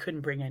 like we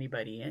couldn't bring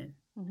anybody in.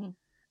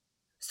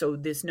 So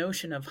this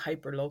notion of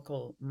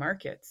hyperlocal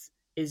markets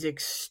is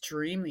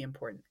extremely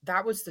important.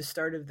 That was the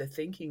start of the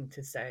thinking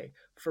to say,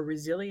 for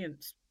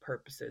resilience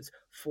purposes,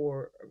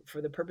 for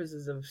the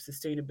purposes of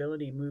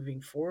sustainability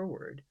moving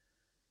forward,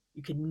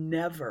 you could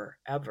never,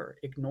 ever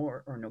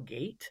ignore or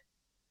negate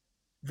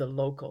the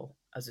local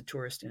as a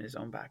tourist in his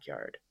own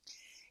backyard.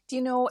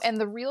 And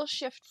the real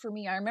shift for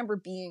me, I remember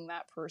being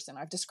that person.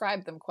 I've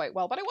described them quite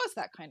well, but I was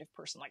that kind of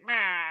person, like,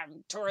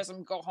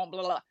 tourism, go home,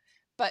 blah, blah, blah.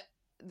 But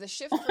the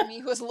shift for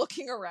me was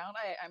looking around.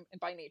 I'm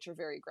by nature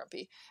very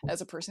grumpy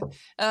as a person.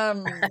 I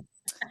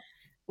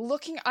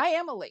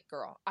am a lake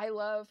girl. I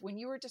love, when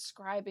you were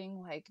describing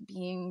like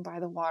being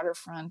by the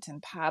waterfront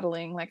and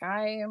paddling, like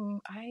I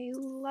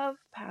love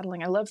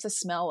paddling. I love the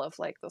smell of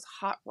like those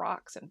hot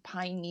rocks and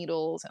pine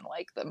needles and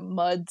like the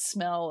mud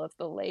smell of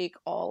the lake,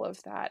 all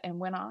of that. And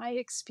when I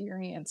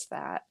experience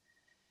that,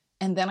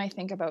 and then I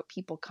think about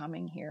people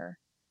coming here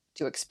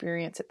to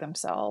experience it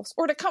themselves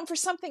or to come for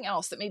something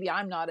else that maybe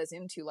I'm not as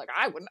into, like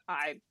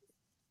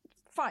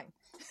fine.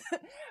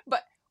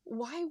 But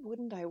why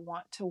wouldn't I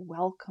want to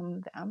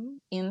welcome them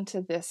into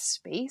this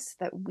space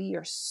that we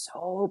are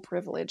so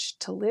privileged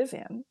to live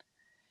in,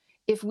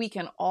 if we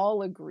can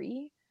all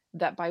agree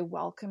that by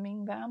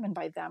welcoming them and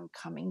by them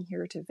coming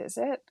here to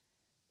visit,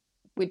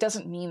 it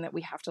doesn't mean that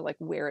we have to like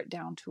wear it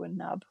down to a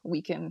nub.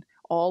 We can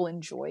all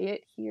enjoy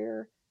it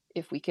here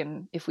if we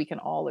can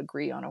all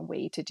agree on a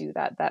way to do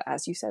that,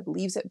 as you said,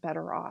 leaves it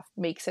better off,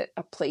 makes it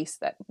a place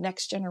that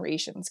next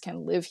generations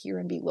can live here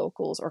and be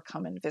locals or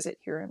come and visit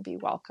here and be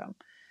welcome.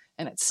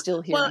 And it's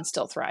still here and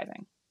still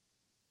thriving.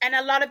 And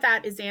a lot of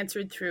that is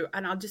answered through,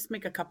 and I'll just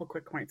make a couple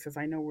quick points because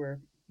I know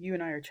you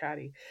and I are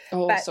chatty.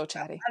 Oh, so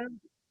chatty.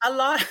 A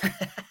lot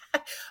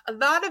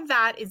of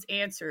that is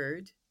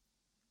answered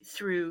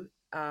through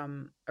a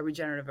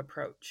regenerative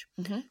approach.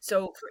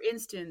 So for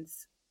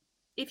instance,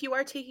 if you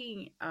are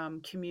taking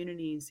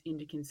communities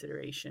into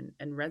consideration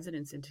and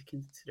residents into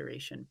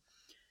consideration,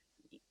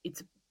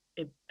 it's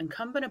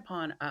incumbent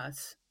upon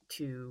us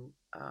to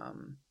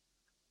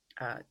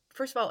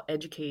first of all,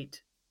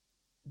 educate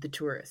the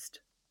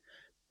tourist.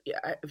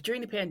 During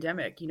the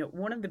pandemic,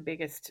 one of the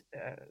biggest,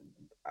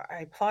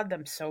 I applaud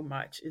them so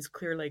much, is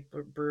Clear Lake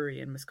Brewery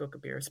and Muskoka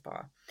Beer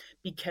Spa,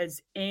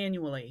 because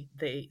annually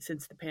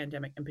since the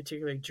pandemic, and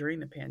particularly during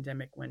the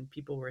pandemic when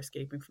people were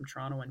escaping from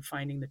Toronto and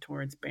finding the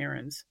Torrance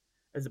Barrens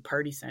as a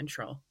party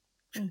central,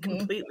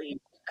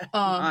 completely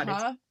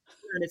not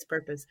its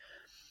purpose.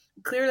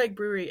 Clear Lake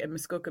Brewery and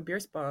Muskoka Beer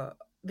Spa,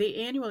 they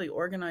annually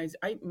organize,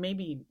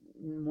 maybe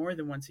more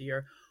than once a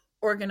year,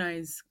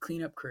 organize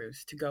cleanup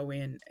crews to go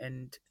in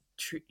and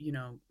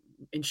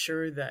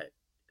ensure that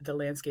the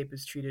landscape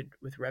is treated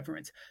with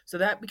reverence. So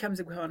that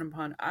becomes incumbent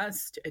upon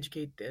us to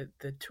educate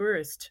the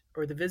tourist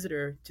or the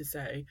visitor to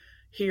say,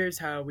 here's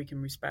how we can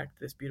respect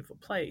this beautiful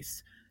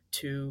place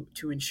to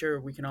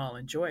ensure we can all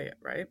enjoy it,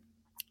 right?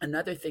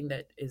 Another thing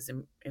that is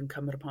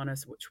incumbent upon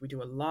us, which we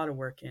do a lot of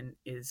work in,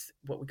 is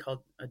what we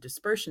call a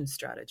dispersion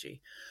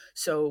strategy.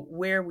 So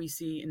where we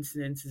see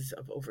incidences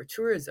of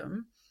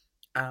over-tourism,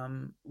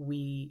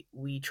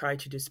 we try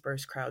to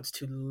disperse crowds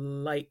to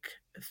like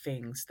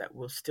things that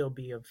will still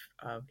be of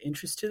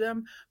interest to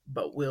them,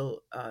 but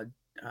will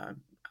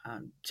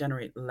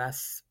generate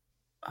less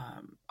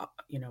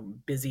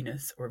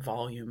busyness or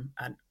volume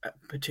at a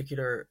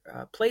particular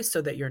place,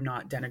 so that you're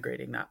not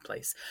denigrating that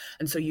place.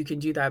 And so you can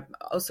do that.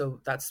 Also,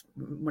 that's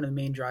one of the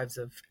main drives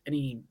of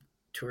any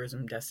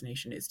tourism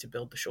destination, is to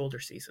build the shoulder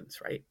seasons,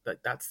 right?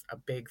 But that's a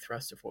big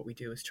thrust of what we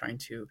do, is trying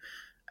to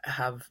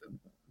have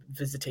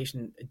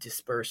visitation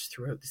dispersed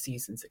throughout the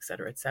seasons, et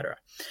cetera, et cetera.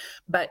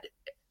 But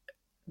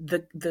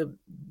the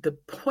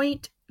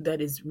point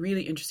that is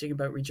really interesting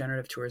about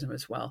regenerative tourism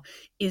as well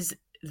is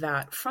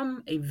that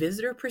from a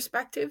visitor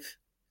perspective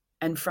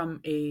and from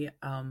a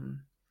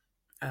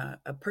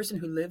a person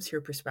who lives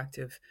here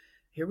perspective,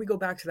 here we go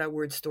back to that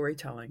word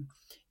storytelling,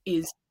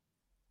 is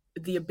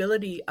the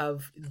ability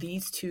of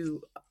these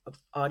two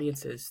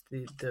audiences,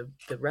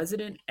 the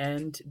resident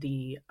and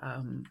the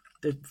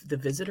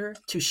visitor,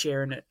 to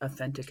share an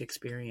authentic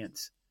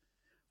experience,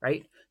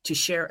 right? To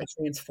share a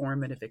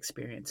transformative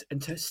experience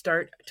and to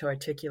start to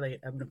articulate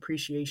an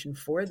appreciation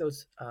for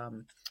those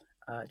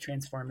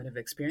transformative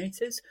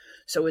experiences.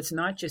 So it's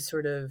not just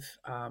sort of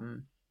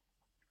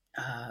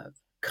uh,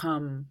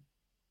 come,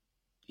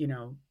 you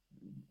know,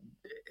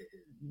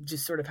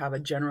 just sort of have a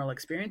general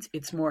experience.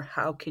 It's more,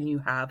 how can you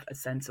have a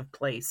sense of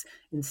place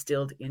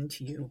instilled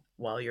into you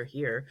while you're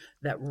here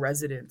that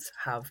residents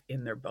have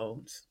in their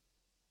bones?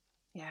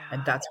 And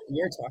Yeah. that's what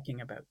you're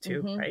talking about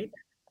too, Mm-hmm. right? Oh,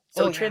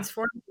 So yeah.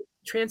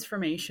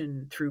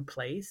 transformation through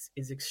place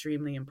is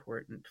extremely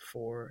important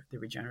for the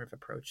regenerative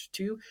approach.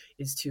 Too,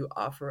 is to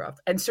offer up,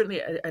 and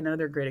certainly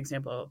another great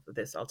example of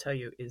this, I'll tell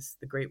you, is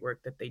the great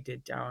work that they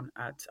did down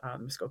at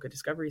Muskoka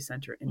Discovery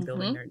Center in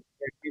building Mm-hmm.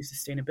 their new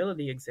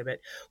sustainability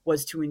exhibit,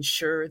 was to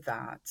ensure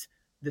that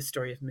the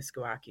story of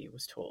Miskowaki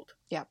was told.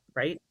 Yeah.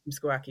 Right,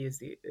 Miskowaki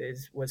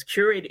was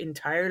curated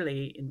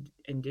entirely in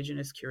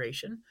Indigenous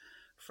curation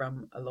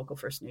from local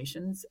First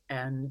Nations,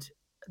 and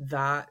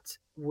that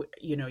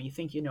you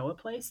think you know a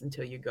place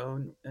until you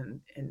go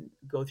and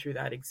go through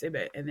that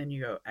exhibit, and then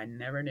you go, I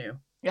never knew.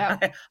 Yeah.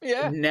 I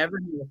Yeah. never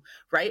knew,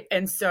 right?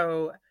 And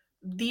so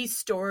these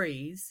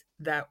stories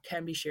that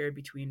can be shared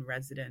between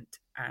resident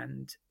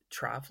and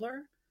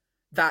traveler,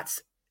 that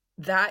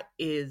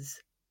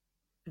is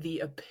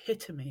the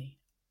epitome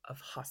of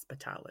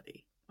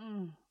hospitality.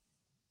 Mm.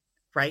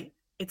 Right?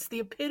 It's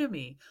the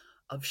epitome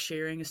of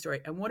sharing a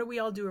story. And what do we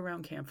all do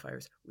around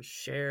campfires? We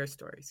share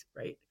stories,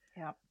 right?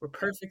 Yeah. We're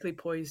perfectly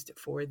poised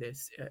for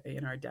this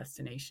in our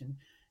destination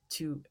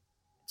to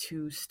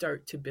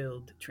start to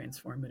build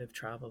transformative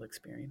travel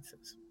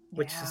experiences,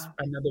 which is Yeah.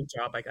 another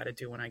job I got to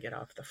do when I get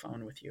off the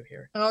phone with you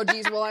here. Oh,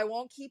 geez. Well, I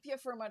won't keep you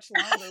for much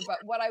longer.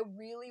 But what I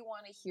really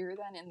want to hear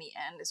then in the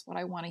end is what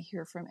I want to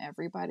hear from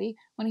everybody.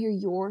 I want to hear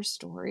your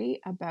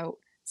story about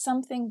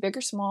something big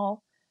or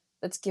small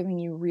that's giving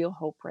you real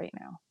hope right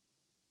now.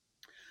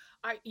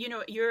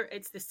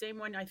 It's the same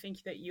one I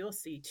think that you'll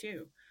see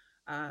too,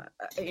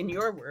 in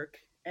your work,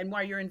 and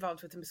why you're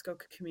involved with the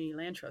Muskoka Community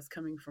Land Trust,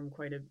 coming from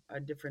quite a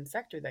different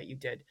sector that you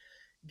did.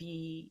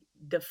 The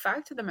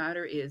fact of the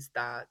matter is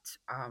that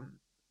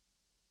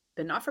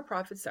the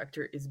not-for-profit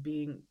sector is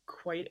being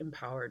quite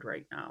empowered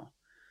right now.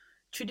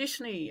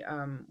 Traditionally,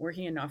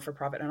 working in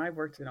not-for-profit, and I've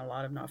worked in a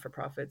lot of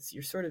not-for-profits,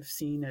 you're sort of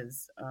seen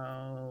as,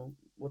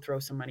 we'll throw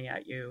some money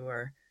at you,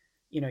 or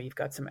you've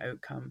got some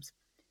outcomes.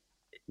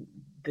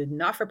 The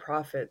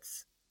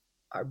not-for-profits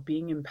are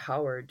being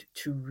empowered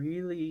to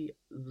really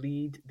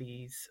lead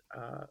these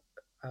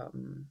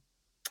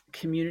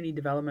community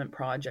development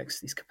projects,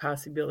 these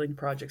capacity building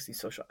projects, these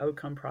social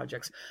outcome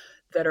projects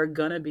that are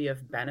going to be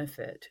of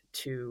benefit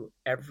to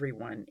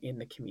everyone in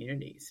the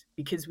communities.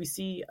 Because we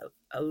see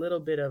a little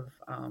bit of,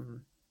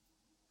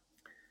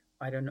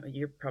 I don't know,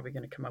 you're probably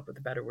going to come up with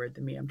a better word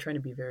than me. I'm trying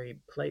to be very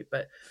polite,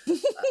 but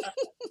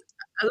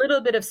a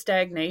little bit of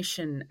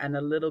stagnation and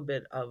a little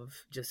bit of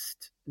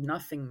just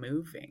nothing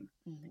moving.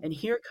 Mm-hmm. And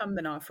here come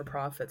the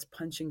not-for-profits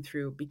punching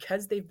through,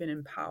 because they've been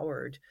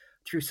empowered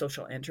through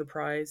social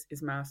enterprise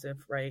is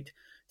massive, right?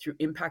 Through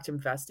impact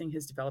investing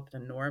has developed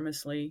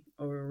enormously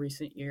over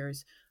recent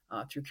years,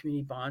 through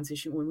community bonds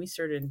issue. When we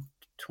started in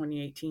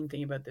 2018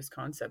 thinking about this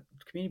concept,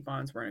 community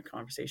bonds weren't a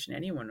conversation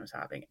anyone was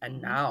having. And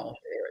Mm-hmm. now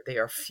they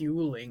are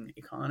fueling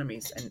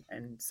economies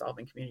and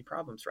solving community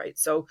problems, right?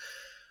 So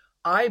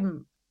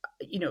I'm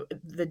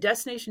the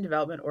destination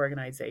development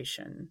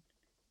organization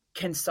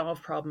can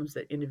solve problems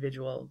that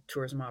individual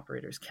tourism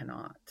operators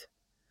cannot.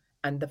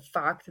 And the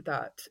fact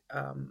that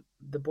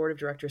the board of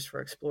directors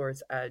for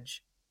Explorers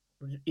Edge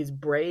is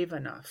brave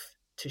enough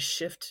to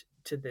shift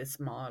to this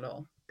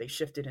model. They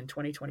shifted in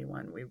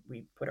 2021.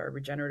 We put our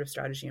regenerative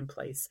strategy in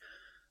place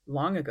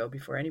long ago,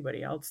 before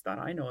anybody else that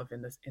I know of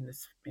in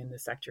the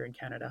sector in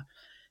Canada.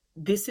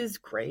 This is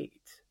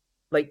great.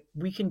 Like,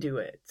 we can do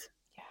it.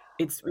 Yeah.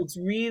 It's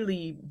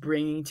really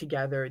bringing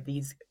together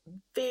these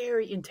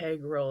very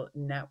integral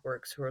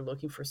networks who are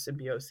looking for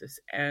symbiosis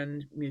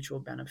and mutual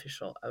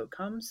beneficial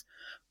outcomes,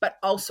 but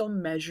also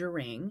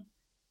measuring.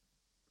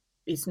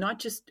 It's not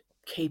just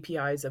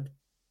KPIs of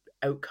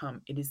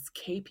outcome, it is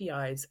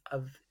KPIs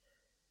of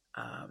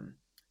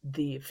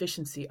the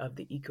efficiency of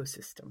the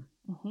ecosystem.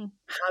 Mm-hmm.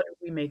 How do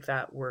we make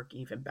that work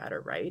even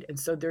better, right? And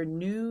so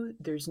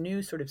there's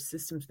new sort of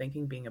systems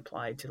thinking being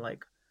applied to,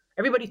 like,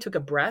 everybody took a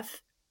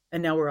breath,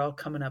 and now we're all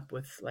coming up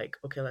with, like,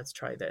 okay, let's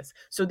try this.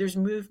 So there's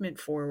movement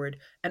forward,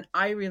 and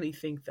I really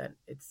think that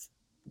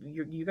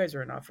you guys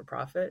are a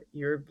not-for-profit.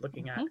 You're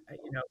looking Mm-hmm.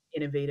 at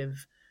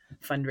innovative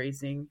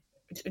fundraising,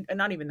 and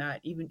not even that,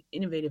 even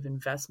innovative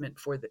investment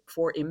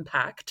for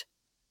impact,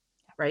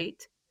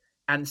 right?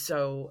 And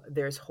so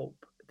there's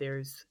hope.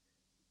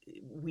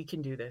 We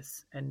can do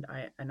this, and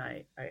I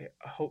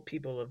hope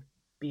people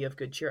be of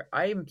good cheer.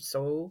 I am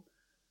so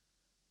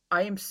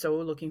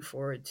looking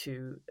forward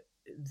to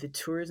the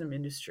tourism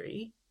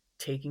industry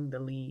taking the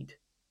lead,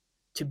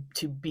 to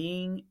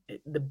being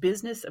the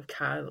business of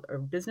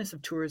business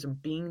of tourism,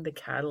 being the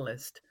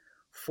catalyst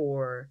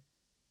for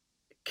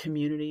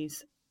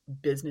communities,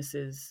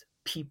 businesses,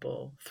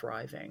 people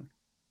thriving.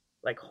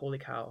 Like, holy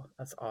cow,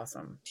 that's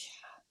awesome.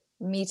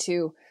 Me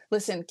too.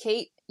 Listen,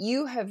 Kate,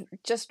 you have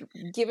just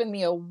given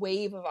me a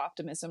wave of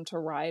optimism to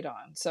ride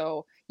on.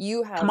 So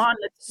you have Come on,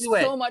 let's do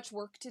it. so much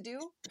work to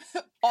do.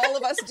 All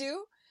of us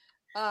do.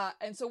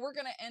 And so we're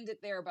going to end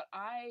it there. But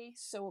I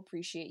so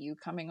appreciate you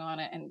coming on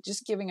it and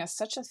just giving us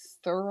such a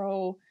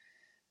thorough,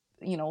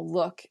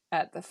 look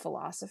at the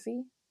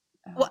philosophy.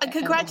 Well, and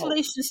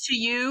congratulations to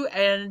you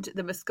and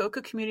the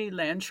Muskoka Community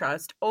Land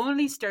Trust.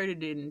 Only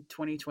started in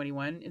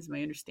 2021, is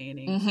my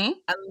understanding. Mm-hmm.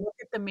 And look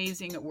at the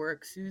amazing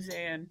work,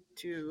 Suzanne,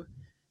 too.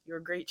 You're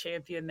a great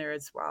champion there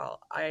as well.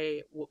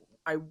 I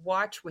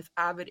watch with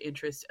avid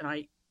interest, and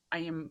I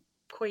am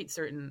quite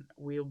certain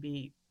we'll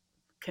be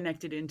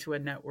connected into a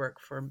network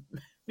for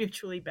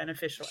mutually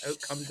beneficial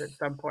outcomes at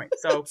some point.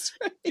 So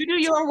right. You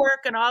do your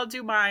work and I'll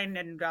do mine,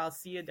 and I'll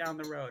see you down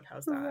the road.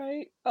 How's that?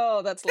 Right.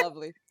 Oh, that's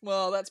lovely.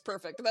 Well, that's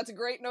perfect. That's a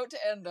great note to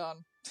end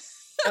on.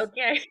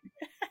 Okay.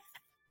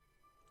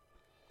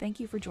 Thank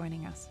you for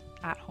joining us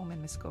at Home in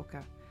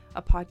Muskoka,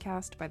 a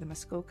podcast by the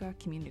Muskoka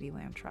Community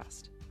Land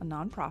Trust, a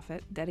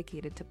nonprofit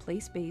dedicated to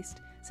place-based,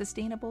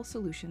 sustainable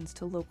solutions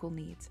to local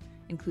needs,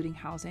 including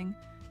housing,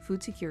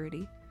 food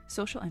security,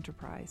 social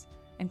enterprise,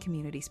 and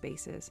community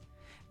spaces.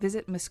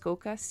 Visit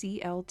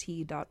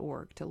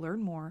muskokaclt.org to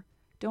learn more,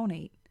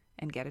 donate,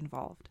 and get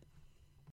involved.